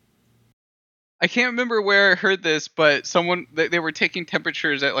 I can't remember where I heard this, but they were taking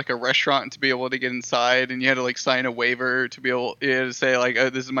temperatures at like a restaurant to be able to get inside, and you had to like sign a waiver to be able, you had to say like, oh,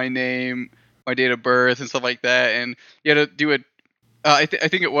 this is my name, my date of birth, and stuff like that, and you had to do it. I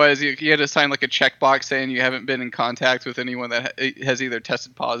think it was you had to sign like a checkbox saying you haven't been in contact with anyone that has either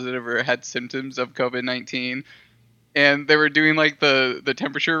tested positive or had symptoms of COVID-19. And they were doing like the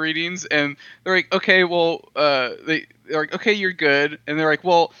temperature readings, and they're like, okay, well, they're like, okay, you're good, and they're like,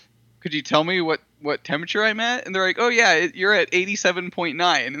 well, could you tell me what temperature I'm at? And they're like, oh yeah, you're at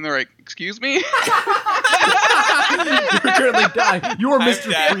 87.9, and they're like, excuse me. You're currently dying. You are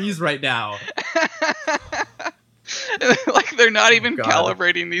Mr. Freeze right now. Like they're not even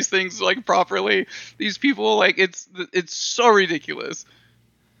calibrating these things like properly. These people, like it's so ridiculous.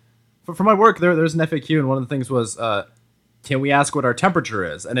 For my work, there's an FAQ, and one of the things was, can we ask what our temperature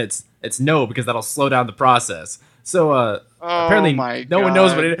is? And it's no, because that'll slow down the process. So apparently no one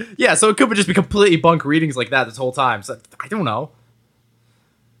knows what it is. Yeah, so it could just be completely bunk readings like that this whole time. So I don't know.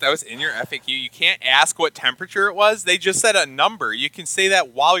 That was in your FAQ. You can't ask what temperature it was. They just said a number. You can say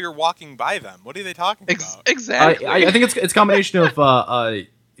that while you're walking by them. What are they talking about? Exactly. I think it's a combination of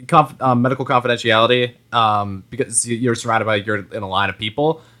medical confidentiality, because you're surrounded by, you're in a line of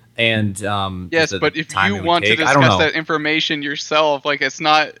people, and yes, but if you want to discuss that information yourself, like it's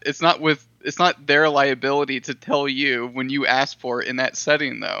not their liability to tell you when you ask for it in that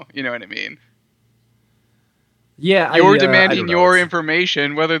setting, though. You know what I mean? Yeah, you're demanding your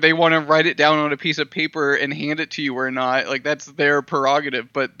information, whether they want to write it down on a piece of paper and hand it to you or not. Like that's their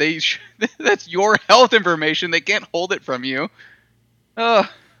prerogative, but that's your health information. They can't hold it from you. Well,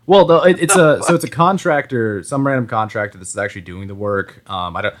 it's a contractor, some random contractor that's actually doing the work.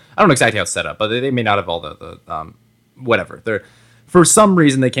 I don't know exactly how it's set up, but they may not have all the whatever. They're, for some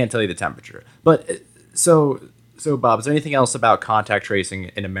reason, they can't tell you the temperature. But so Bob, is there anything else about contact tracing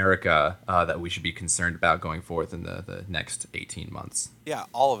in America that we should be concerned about going forth in the next 18 months? Yeah,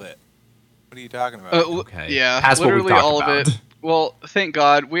 all of it. What are you talking about? Okay. Yeah, past literally all of it. Well, thank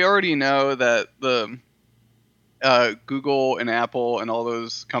God. We already know that the Google and Apple and all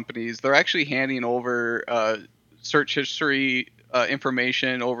those companies, they're actually handing over search history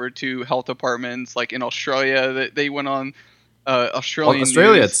information over to health departments. Like in Australia, that they went on Australian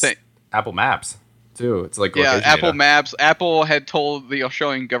Australia, news. It's Apple Maps too. It's like Apple data. Maps. Apple had told the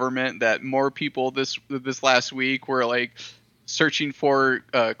Australian government that more people this last week were like searching for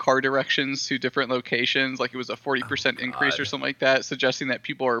car directions to different locations. Like it was a 40% increase or something like that, suggesting that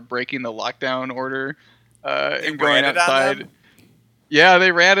people are breaking the lockdown order and going outside. Yeah,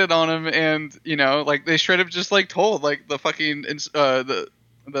 they ratted on them, and like they straight up just like told like the fucking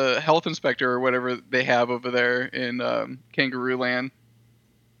the health inspector or whatever they have over there in Kangaroo Land.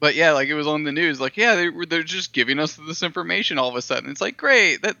 But yeah, like it was on the news, like they're just giving us this information all of a sudden. It's like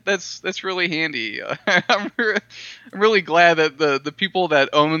great, that's really handy. I'm really glad that the people that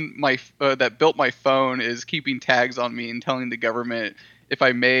own my that built my phone is keeping tags on me and telling the government if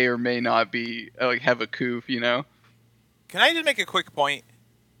I may or may not be like have a coof, Can I just make a quick point?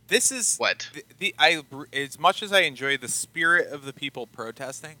 This is what as much as I enjoy the spirit of the people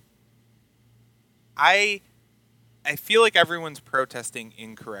protesting, I feel like everyone's protesting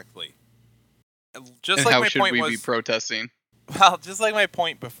incorrectly. Just and like how my should point we was, be protesting? Well, just like my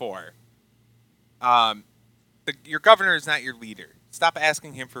point before. Your governor is not your leader. Stop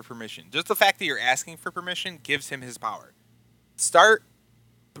asking him for permission. Just the fact that you're asking for permission gives him his power. Start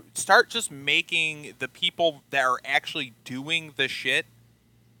just making the people that are actually doing the shit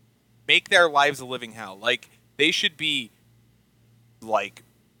make their lives a living hell. Like they should be like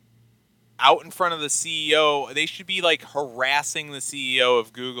out in front of the CEO. They should be like harassing the CEO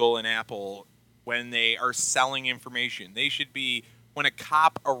of Google and Apple when they are selling information. They should be when a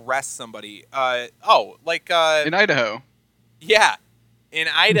cop arrests somebody. In Idaho. Yeah. In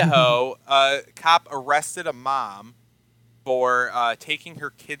Idaho, a cop arrested a mom for taking her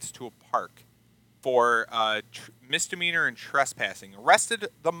kids to a park for misdemeanor and trespassing. Arrested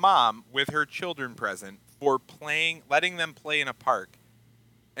the mom with her children present for letting them play in a park.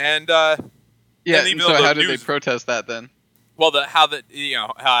 And so how did they protest that then? Well, this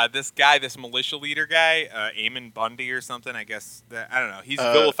militia leader guy, Eamon Bundy or something. I guess I don't know. He's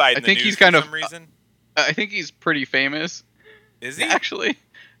vilified in the news for some reason. I think he's pretty famous. Is he actually?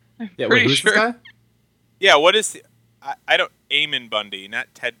 Yeah, wait, who's this guy? Yeah, what is? I don't. Eamon Bundy, not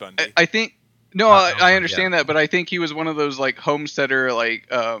Ted Bundy. I think. No, I understand that, but I think he was one of those like homesteader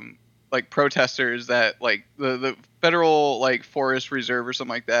like protesters that like the federal like forest reserve or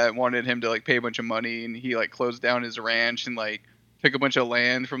something like that wanted him to like pay a bunch of money, and he like closed down his ranch and like took a bunch of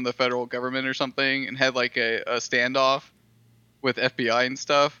land from the federal government or something, and had like a standoff with FBI and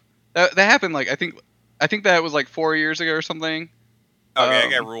stuff. That happened like I think that was like 4 years ago or something. Okay, I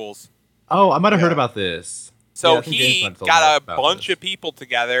got rules. Oh, I might have heard about this. So he got a bunch of people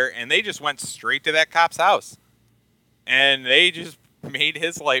together, and they just went straight to that cop's house, and they just made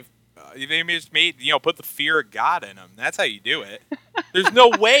his life. They just made, put the fear of God in him. That's how you do it. There's no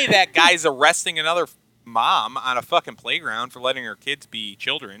way that guy's arresting another mom on a fucking playground for letting her kids be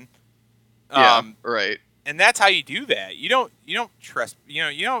children. Yeah, right. And that's how you do that. You don't trust. You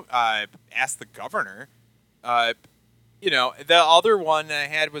don't ask the governor. The other one I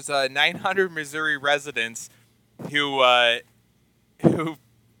had was 900 Missouri residents who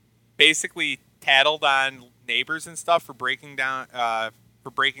basically tattled on neighbors and stuff for breaking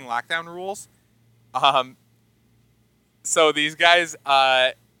lockdown rules. So these guys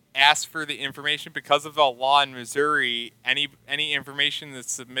asked for the information because of the law in Missouri. Any information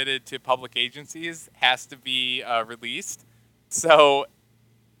that's submitted to public agencies has to be released. So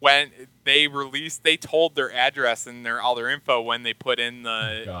when they told their address and all their info when they put in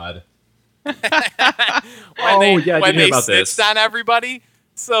the God. when they snitched on everybody.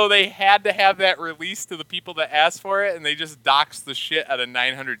 So they had to have that released to the people that asked for it, and they just doxed the shit out of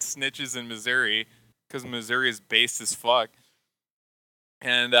 900 snitches in Missouri because Missouri is based as fuck.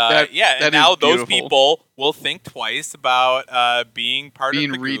 And and now those people will think twice about being part of the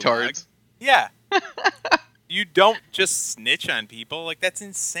retards. Gulag. Yeah. You don't just snitch on people. Like, that's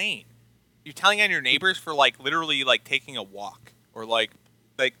insane. You're telling on your neighbors for, like, literally, like, taking a walk. Or, like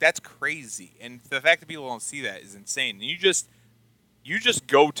that's crazy. And the fact that people don't see that is insane. And you just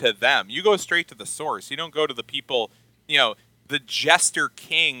go to them. You go straight to the source. You don't go to the people, the Jester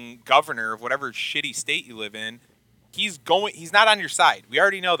King governor of whatever shitty state you live in. He's not on your side. We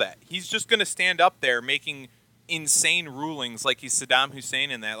already know that. He's just going to stand up there making insane rulings like he's Saddam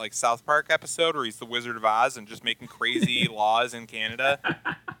Hussein in that like South Park episode where he's the Wizard of Oz and just making crazy laws in Canada.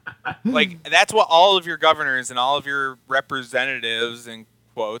 Like, that's what all of your governors and all of your representatives and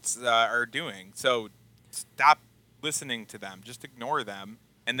quotes are doing. So stop listening to them. Just ignore them.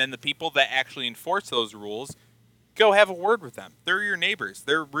 And then the people that actually enforce those rules, go have a word with them. They're your neighbors.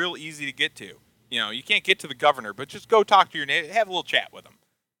 They're real easy to get to. You can't get to the governor, but just go talk to your neighbor, have a little chat with them.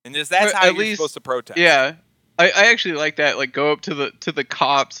 And that's how you're supposed to protest. Yeah. I actually like that. Like, go up to the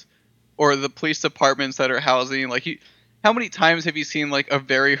cops or the police departments that are housing. Like, how many times have you seen like a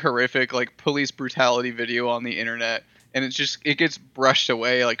very horrific like police brutality video on the internet, and it gets brushed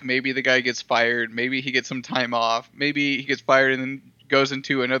away? Like, maybe the guy gets fired, maybe he gets some time off, maybe he gets fired and then goes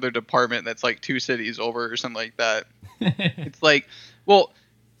into another department that's like 2 cities over or something like that. It's like, well,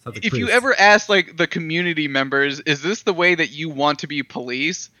 if you ever ask like the community members, is this the way that you want to be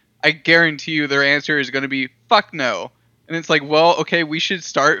police? I guarantee you their answer is going to be fuck no. And it's like, well, okay, we should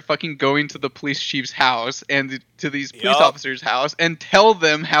start fucking going to the police chief's house and to these police officers' house and tell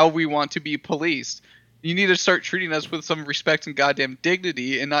them how we want to be policed. You need to start treating us with some respect and goddamn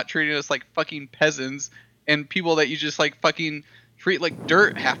dignity, and not treating us like fucking peasants and people that you just like fucking treat like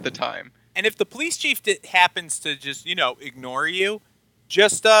dirt half the time. And if the police chief happens to just, ignore you,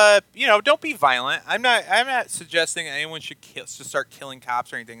 just don't be violent. I'm not suggesting anyone should start killing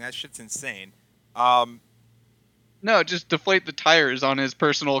cops or anything. That shit's insane. No, just deflate the tires on his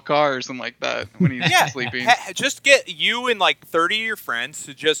personal car or something like that when he's sleeping. Just get you and like 30 of your friends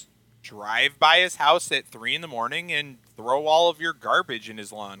to just drive by his house at 3 a.m. and throw all of your garbage in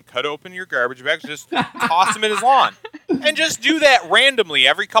his lawn. Cut open your garbage bags, just toss them in his lawn. And just do that randomly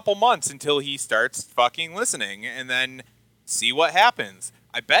every couple months until he starts fucking listening, and then see what happens.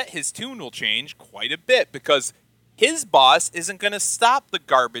 I bet his tune will change quite a bit because his boss isn't going to stop the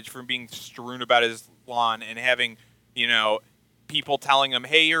garbage from being strewn about his lawn and having, people telling him,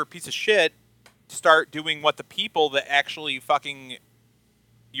 hey, you're a piece of shit. Start doing what the people that actually fucking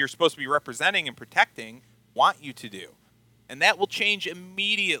you're supposed to be representing and protecting want you to do. And that will change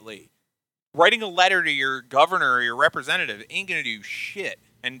immediately. Writing a letter to your governor or your representative ain't going to do shit.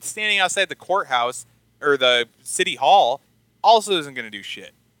 And standing outside the courthouse or the city hall also isn't going to do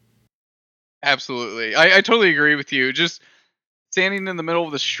shit. Absolutely. I totally agree with you. Just standing in the middle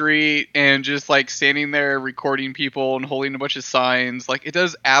of the street and just like standing there recording people and holding a bunch of signs, like, it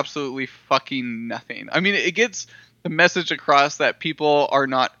does absolutely fucking nothing. I mean, it gets the message across that people are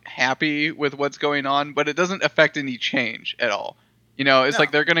not happy with what's going on, but it doesn't affect any change at all. It's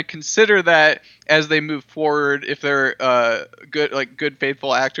like they're going to consider that as they move forward if they're good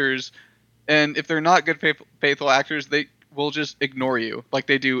faithful actors. And if they're not good faithful actors, they will just ignore you like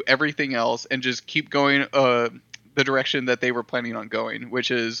they do everything else and just keep going the direction that they were planning on going,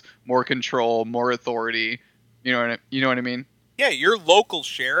 which is more control, more authority. You know what I mean? Yeah, your local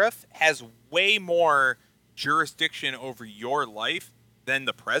sheriff has way more jurisdiction over your life than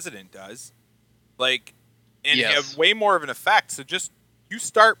the president does. Like, and have way more of an effect. So just you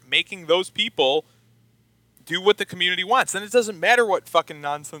start making those people do what the community wants. Then it doesn't matter what fucking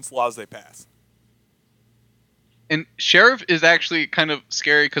nonsense laws they pass. And sheriff is actually kind of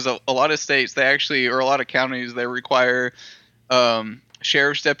scary because a lot of states, or a lot of counties, they require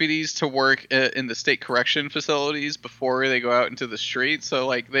sheriff's deputies to work in the state correction facilities before they go out into the street. So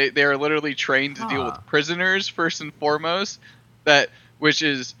like they are literally trained to deal with prisoners first and foremost. Which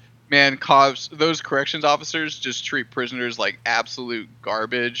is, man, cops, those corrections officers just treat prisoners like absolute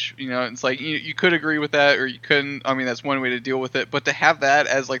garbage. You know, it's like you could agree with that or you couldn't. I mean, that's one way to deal with it. But to have that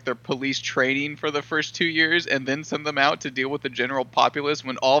as like their police training for the first 2 years and then send them out to deal with the general populace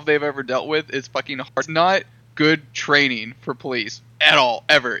when all they've ever dealt with is fucking hard. It's not good training for police at all,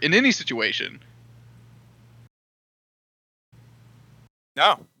 ever, in any situation.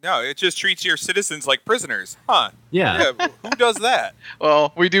 No, it just treats your citizens like prisoners. Huh. Yeah. Who does that?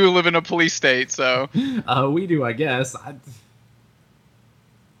 Well, we do live in a police state, so. We do, I guess.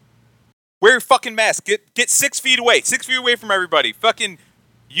 Wear your fucking mask. Get 6 feet away. 6 feet away from everybody. Fucking,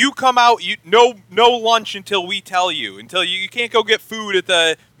 you come out, no lunch until we tell you. Until you can't go get food at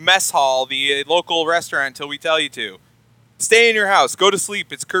the mess hall, the local restaurant, until we tell you to. Stay in your house. Go to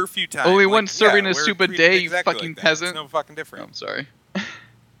sleep. It's curfew time. Only one serving a soup a day, you exactly fucking like peasant. It's no fucking different. Oh, I'm sorry.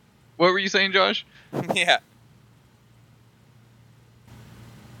 What were you saying, Josh? Yeah.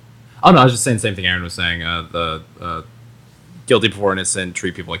 Oh, no, I was just saying the same thing Aaron was saying. The guilty before innocent,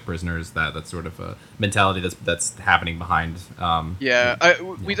 treat people like prisoners, that sort of mentality that's happening behind.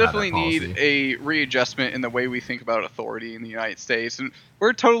 We definitely need a readjustment in the way we think about authority in the United States. And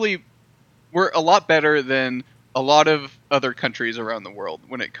we're a lot better than a lot of other countries around the world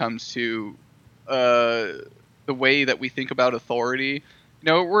when it comes to the way that we think about authority.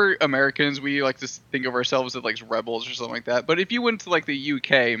 You know, we're Americans. We like to think of ourselves as like rebels or something like that. But if you went to like the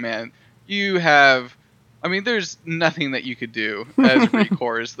UK, man, there's nothing that you could do as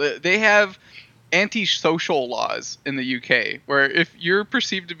recourse. They have anti-social laws in the UK where if you're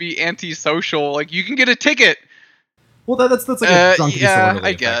perceived to be anti-social, like you can get a ticket. Well, that's like a drunk disorderly,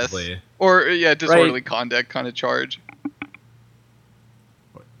 I guess. Or disorderly conduct kind of charge.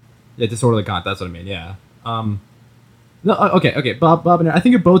 Yeah, disorderly conduct. That's what I mean. Yeah. No, okay, Bob and Aaron, I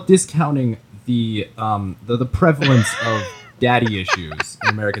think you're both discounting the prevalence of daddy issues in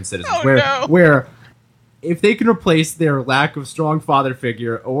American citizens, where if they can replace their lack of strong father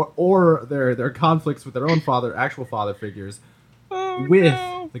figure or their conflicts with their own actual father figures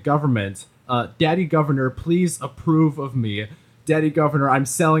with the government, daddy governor, please approve of me. Daddy governor, I'm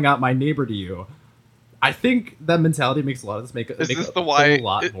selling out my neighbor to you. I think that mentality makes a lot of this make a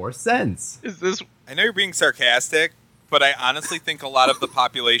lot more sense. I know you're being sarcastic, but I honestly think a lot of the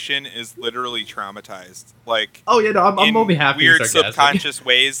population is literally traumatized. Like, I'm only happy weird subconscious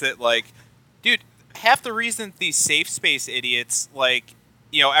ways that, like, dude, half the reason these safe space idiots, like,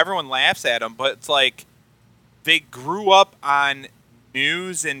 everyone laughs at them, but it's like they grew up on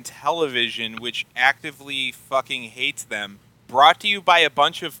news and television, which actively fucking hates them. Brought to you by a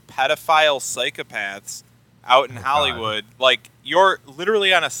bunch of pedophile psychopaths out in Hollywood. God. Like, you're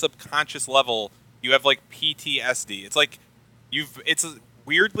literally on a subconscious level. You have, like, PTSD. It's like it's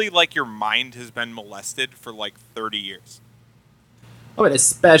weirdly like your mind has been molested for, like, 30 years. Oh, and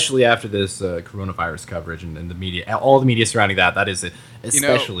especially after this coronavirus coverage and the media, all the media surrounding that is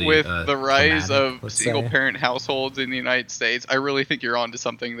especially with the rise of single-parent households in the United States. I really think you're onto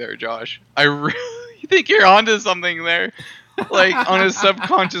something there, Josh. I really think you're onto something there. Like, on a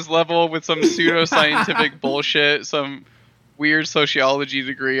subconscious level with some pseudoscientific bullshit, some weird sociology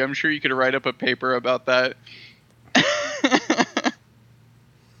degree. I'm sure you could write up a paper about that.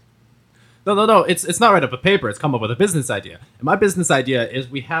 No. It's not write up a paper. It's come up with a business idea. And my business idea is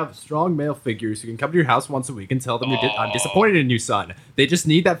we have strong male figures who can come to your house once a week and tell them I'm disappointed in you, son. They just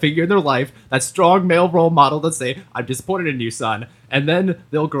need that figure in their life, that strong male role model that say, I'm disappointed in you, son. And then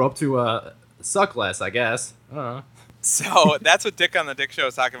they'll grow up to suck less, I guess. So that's what Dick on the Dick Show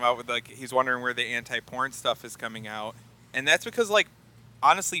is talking about. With, like, he's wondering where the anti-porn stuff is coming out. And that's because, like,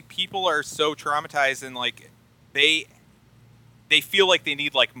 honestly, people are so traumatized and, like, they feel like they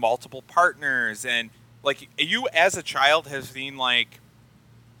need, like, multiple partners. And, like, you as a child have seen, like,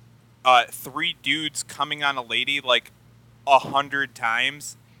 3 dudes coming on a lady, like, 100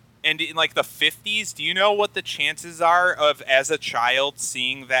 times. And in, like, the 50s, do you know what the chances are of, as a child,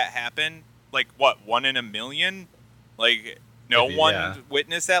 seeing that happen? Like, what, 1 in a million? Like, no one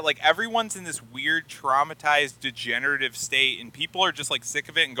witnessed that. Like, everyone's in this weird, traumatized, degenerative state, and people are just, like, sick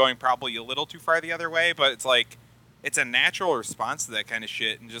of it and going probably a little too far the other way, but it's, like, it's a natural response to that kind of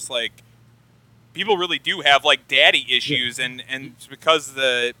shit, and just, like, people really do have, like, daddy issues, and it's because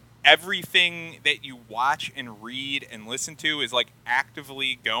everything that you watch and read and listen to is, like,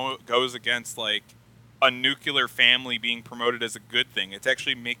 actively goes against, like, a nuclear family being promoted as a good thing. It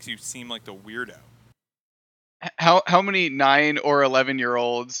actually makes you seem like the weirdo. How many 9 or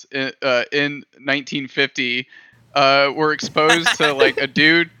 11-year-olds in 1950 were exposed to like a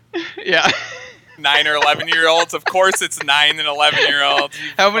dude? Yeah. 9 or 11-year-olds. Of course, it's 9 and 11-year-olds.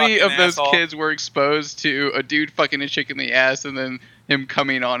 How many of those kids were exposed to a dude fucking a chick in the ass and then him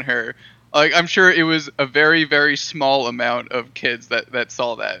coming on her? Like, I'm sure it was a very, very small amount of kids that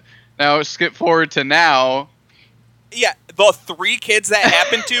saw that. Now skip forward to now. Yeah, the 3 kids that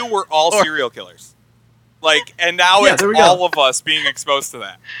happened to were all serial killers. Like, and now it's all of us being exposed to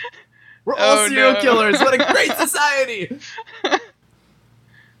that. We're all serial killers. What a great society.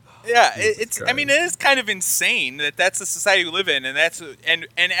 Yeah, it's. I mean, it is kind of insane that that's the society we live in, and and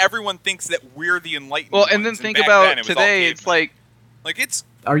everyone thinks that we're the enlightened. Well, and then think about today. It's like it's.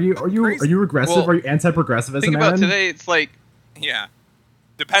 Are you regressive? Well, are you anti-progressivism? Think about today. It's like, yeah,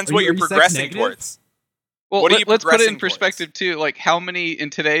 depends what you're progressing towards. Well, let's put it in perspective too. Like, how many in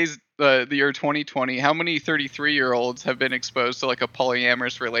today's the year 2020? How many 33-year-olds have been exposed to like a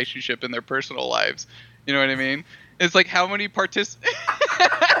polyamorous relationship in their personal lives? You know what I mean? It's like how many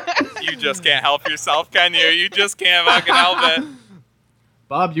You just can't help yourself, can you? You just can't fucking help it.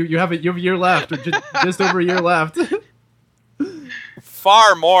 Bob, you have a year left, or just over a year left.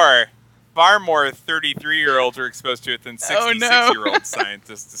 Far more 33-year-olds are exposed to it than 66-year-old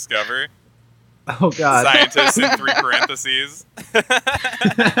scientists discover. Oh God! Scientists in 3 parentheses.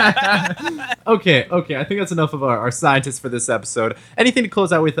 Okay. I think that's enough of our scientists for this episode. Anything to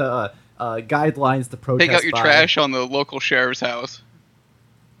close out with? Guidelines to protest. Take out your trash on the local sheriff's house.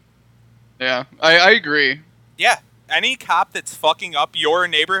 Yeah, I agree. Yeah, any cop that's fucking up your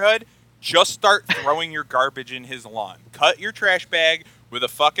neighborhood, just start throwing your garbage in his lawn. Cut your trash bag with a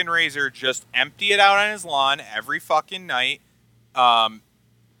fucking razor. Just empty it out on his lawn every fucking night.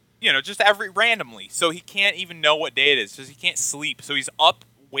 Just randomly, so he can't even know what day it is, because he can't sleep. So he's up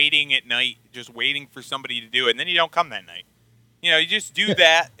waiting at night, just waiting for somebody to do it, and then you don't come that night. You just do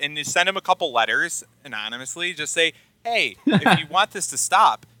that, and you send him a couple letters anonymously. Just say, hey, if you want this to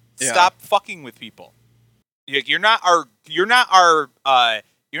stop, stop fucking with people. You're not our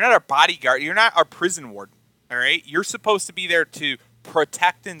bodyguard. You're not our prison warden. All right, you're supposed to be there to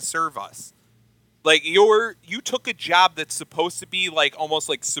protect and serve us. Like, you took a job that's supposed to be like almost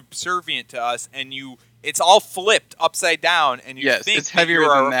like subservient to us, and it's all flipped upside down, and you think it's heavier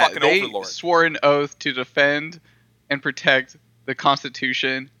you're than that. Fucking they overlord. Swore an oath to defend and protect the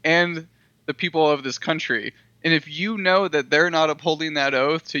Constitution and the people of this country. And if you know that they're not upholding that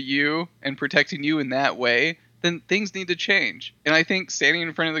oath to you and protecting you in that way, then things need to change. And I think standing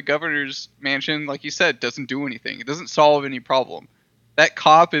in front of the governor's mansion, like you said, doesn't do anything. It doesn't solve any problem. That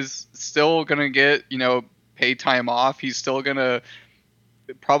cop is still going to get, paid time off. He's still going to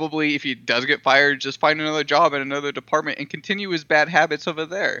probably, if he does get fired, just find another job in another department and continue his bad habits over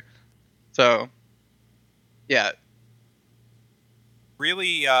there. So, yeah.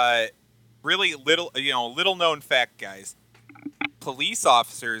 Really little known fact, guys. Police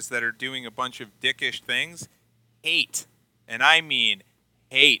officers that are doing a bunch of dickish things hate, and I mean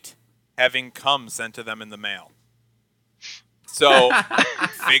hate, having cum sent to them in the mail. So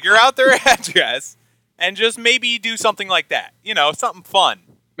figure out their address and just maybe do something like that. Something fun.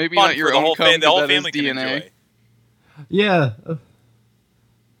 Maybe fun not your own cum, the whole that family is can DNA. enjoy. Yeah.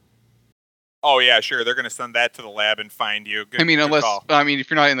 Oh yeah, sure. They're gonna send that to the lab and find you. Good, if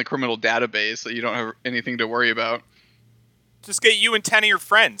you're not in the criminal database, you don't have anything to worry about. Just get you and 10 of your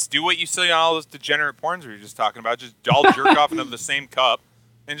friends. Do what you see on all those degenerate porns we were just talking about. Just all jerk off into the same cup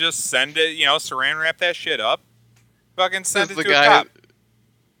and just send it. Saran wrap that shit up. Fucking send it to a cop.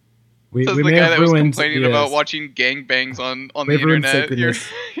 We the may guy have that was ruined, complaining about watching gangbangs on the internet.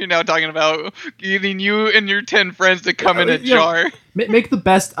 You're now talking about getting you and your 10 friends to come in a jar. Make the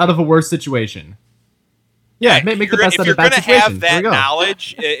best out of a worse situation. Yeah, make the best out of a bad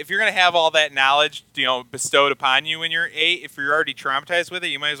situation. If you're going to have all that knowledge, bestowed upon you when you're 8, if you're already traumatized with it,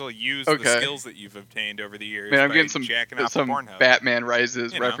 you might as well use the skills that you've obtained over the years. Man, I'm getting some Pornhub. Batman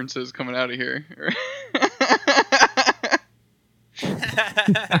Rises references coming out of here.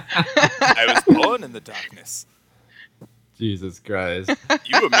 I was born in the darkness. Jesus Christ.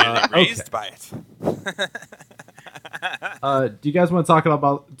 You were merely raised by it. Do you guys want to talk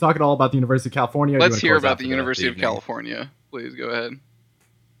at all about the University of California? Let's hear about the University of California. Please go ahead.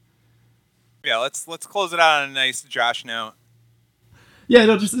 Yeah, let's close it out on a nice Josh note. Yeah,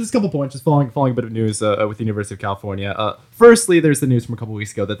 no, just a couple points. Just following a bit of news with the University of California. Firstly, there's the news from a couple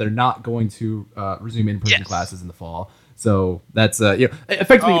weeks ago that they're not going to resume in-person classes in the fall. So that's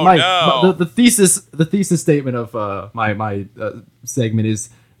effectively the thesis statement of my segment is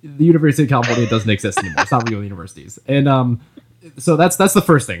the University of California doesn't exist anymore. It's not real universities, and so that's the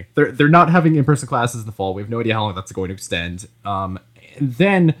first thing. They're not having in-person classes in the fall. We have no idea how long that's going to extend. And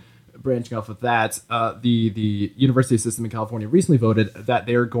then, branching off of that, the university system in California recently voted that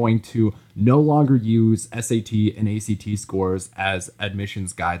they're going to no longer use SAT and ACT scores as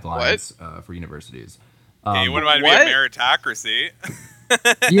admissions guidelines for universities. Hey, you wouldn't mind to be a meritocracy.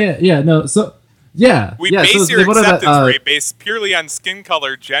 We base your acceptance rate based purely on skin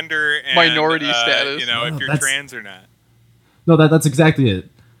color, gender, and minority status. If you're trans or not. No, that's exactly it.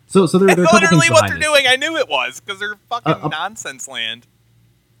 So they're literally what they're doing. I knew it was because they're fucking nonsense land.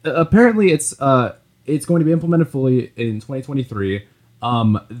 Apparently, it's going to be implemented fully in 2023.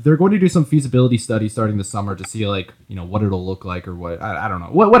 They're going to do some feasibility study starting this summer to see what it'll look like or what I don't know,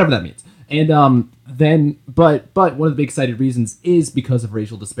 whatever that means. And but one of the big cited reasons is because of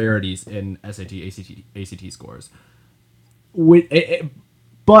racial disparities in SAT, ACT scores.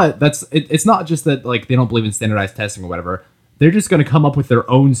 But it's not just that they don't believe in standardized testing or whatever. They're just going to come up with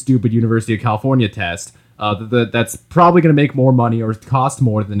their own stupid University of California test. That's probably going to make more money or cost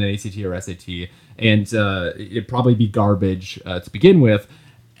more than an ACT or SAT, and it'd probably be garbage to begin with,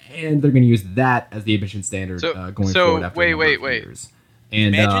 and they're going to use that as the admission standard going forward after wait.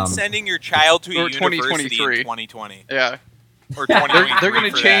 And, imagine sending your child to a university in 2020. Yeah. Or 2023 they're going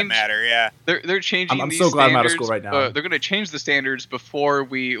to change. That matter, yeah. They're changing. I'm so glad I'm out of school right now. They're going to change the standards before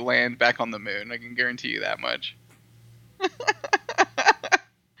we land back on the moon. I can guarantee you that much.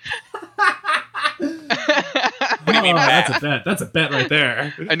 That's a bet. That's a bet right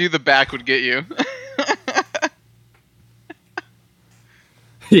there. I knew the back would get you.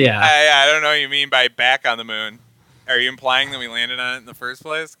 Yeah. I don't know what you mean by back on the moon. Are you implying that we landed on it in the first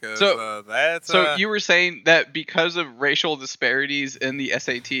place? So you were saying that because of racial disparities in the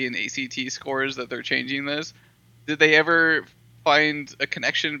SAT and ACT scores that they're changing this. Did they ever find a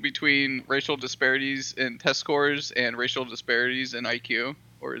connection between racial disparities in test scores and racial disparities in IQ?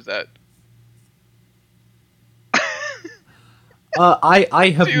 Or is that...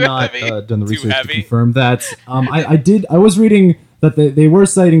 I have not done the research to confirm that. I was reading that they were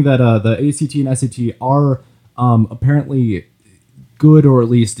citing that the ACT and SAT are apparently good or at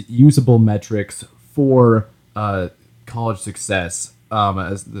least usable metrics for college success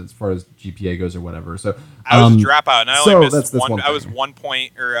as far as GPA goes or whatever. So I was a dropout, and I only missed one. I was 1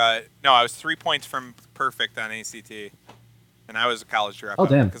 point, I was 3 points from perfect on ACT. And I was a college dropout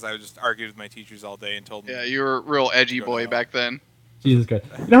because I just argued with my teachers all day and told them. Yeah, you were a real edgy boy back then. Jesus Christ.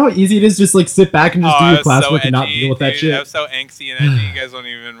 You know how easy it is just sit back and just do your classwork and not deal with that shit? I was so angsty and edgy, you guys don't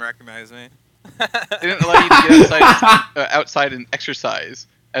even recognize me. They didn't allow you to get outside and exercise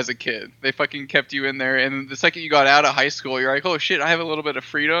as a kid. They fucking kept you in there, and the second you got out of high school, you're like, oh shit, I have a little bit of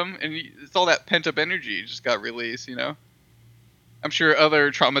freedom, and it's all that pent-up energy just got released, I'm sure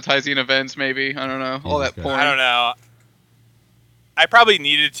other traumatizing events, maybe. I don't know. All that porn. I don't know. I probably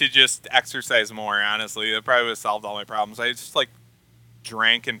needed to just exercise more, honestly. That probably would have solved all my problems. I just,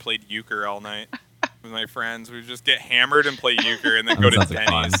 drank and played euchre all night with my friends. We would just get hammered and play euchre and then go to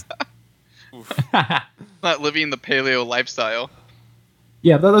tennis. Not living the paleo lifestyle.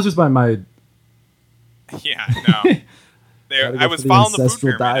 Yeah, that was just my... Yeah, no. I was following the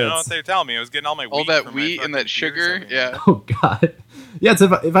food pyramid. I don't know what they were telling me. I was getting all my wheat. All that wheat and that sugar? Yeah. Oh, God. Yeah,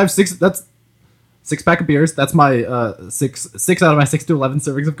 so if I have that's... 6-pack of beers. That's my 6 out of my 6 to 11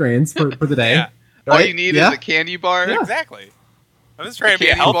 servings of grains for the day. Yeah. Right? All you need is a candy bar. Yeah. Exactly. I'm just trying to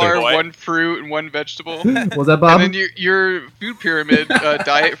be a healthy bar, boy. 1 fruit and 1 vegetable. Was that Bob? And then your food pyramid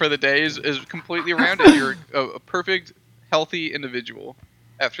diet for the day is completely rounded. You're a perfect, healthy individual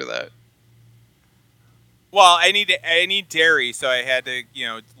after that. Well, I need dairy, so I had to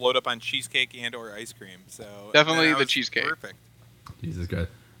load up on cheesecake and or ice cream. So definitely the cheesecake. Perfect. Jesus God.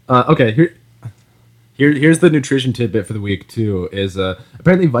 Okay, Here's the nutrition tidbit for the week too. Is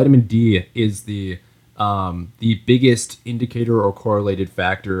apparently vitamin D is the biggest indicator or correlated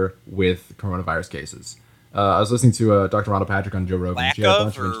factor with coronavirus cases. I was listening to Dr. Rhonda Patrick on Joe Rogan. Lack she had a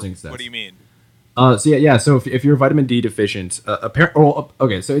bunch of interesting stuff. What do you mean? So if you're vitamin D deficient, so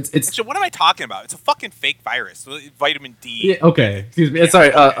it's Actually, what am I talking about? It's a fucking fake virus. Vitamin D. Yeah, okay, excuse me. Yeah. Sorry.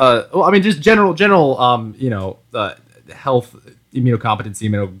 Well, I mean, just general health,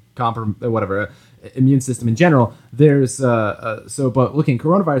 immunocompetency, whatever. immune system in general. There's but looking at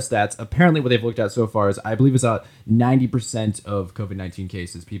coronavirus stats, apparently what they've looked at so far is I believe it's about 90% of COVID-19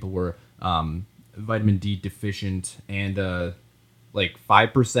 cases people were vitamin D deficient, and like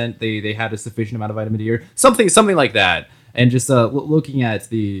 5% they had a sufficient amount of vitamin D or something like that. And just looking at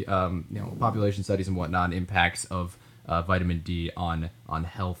the population studies and whatnot, impacts of vitamin D on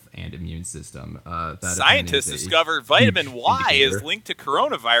health and immune system. Scientists discovered vitamin Y is linked to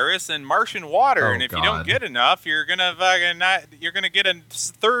coronavirus and Martian water, and if you don't get enough, you're gonna get a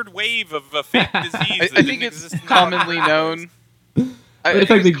third wave of a fake disease. I think it's commonly known. I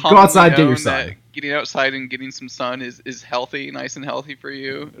think it's go outside, get your sun. Getting outside and getting some sun is healthy, nice and healthy for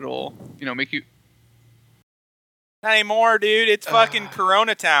you. It'll make you. Not anymore, dude. It's fucking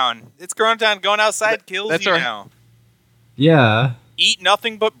Corona Town. It's Corona Town. Going outside kills you now. Yeah. Eat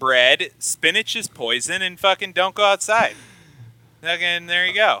nothing but bread. Spinach is poison, and fucking don't go outside. Fucking there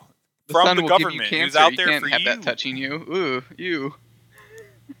you go. From the government, who's out there for you. You can't have that touching you. Ooh, you.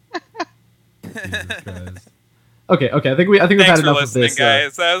 Okay. I think we've had enough of this,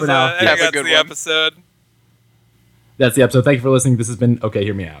 guys. For now. That's the episode. That's the episode. Thank you for listening. This has been Okay.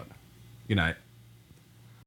 Hear Me Out. Good night.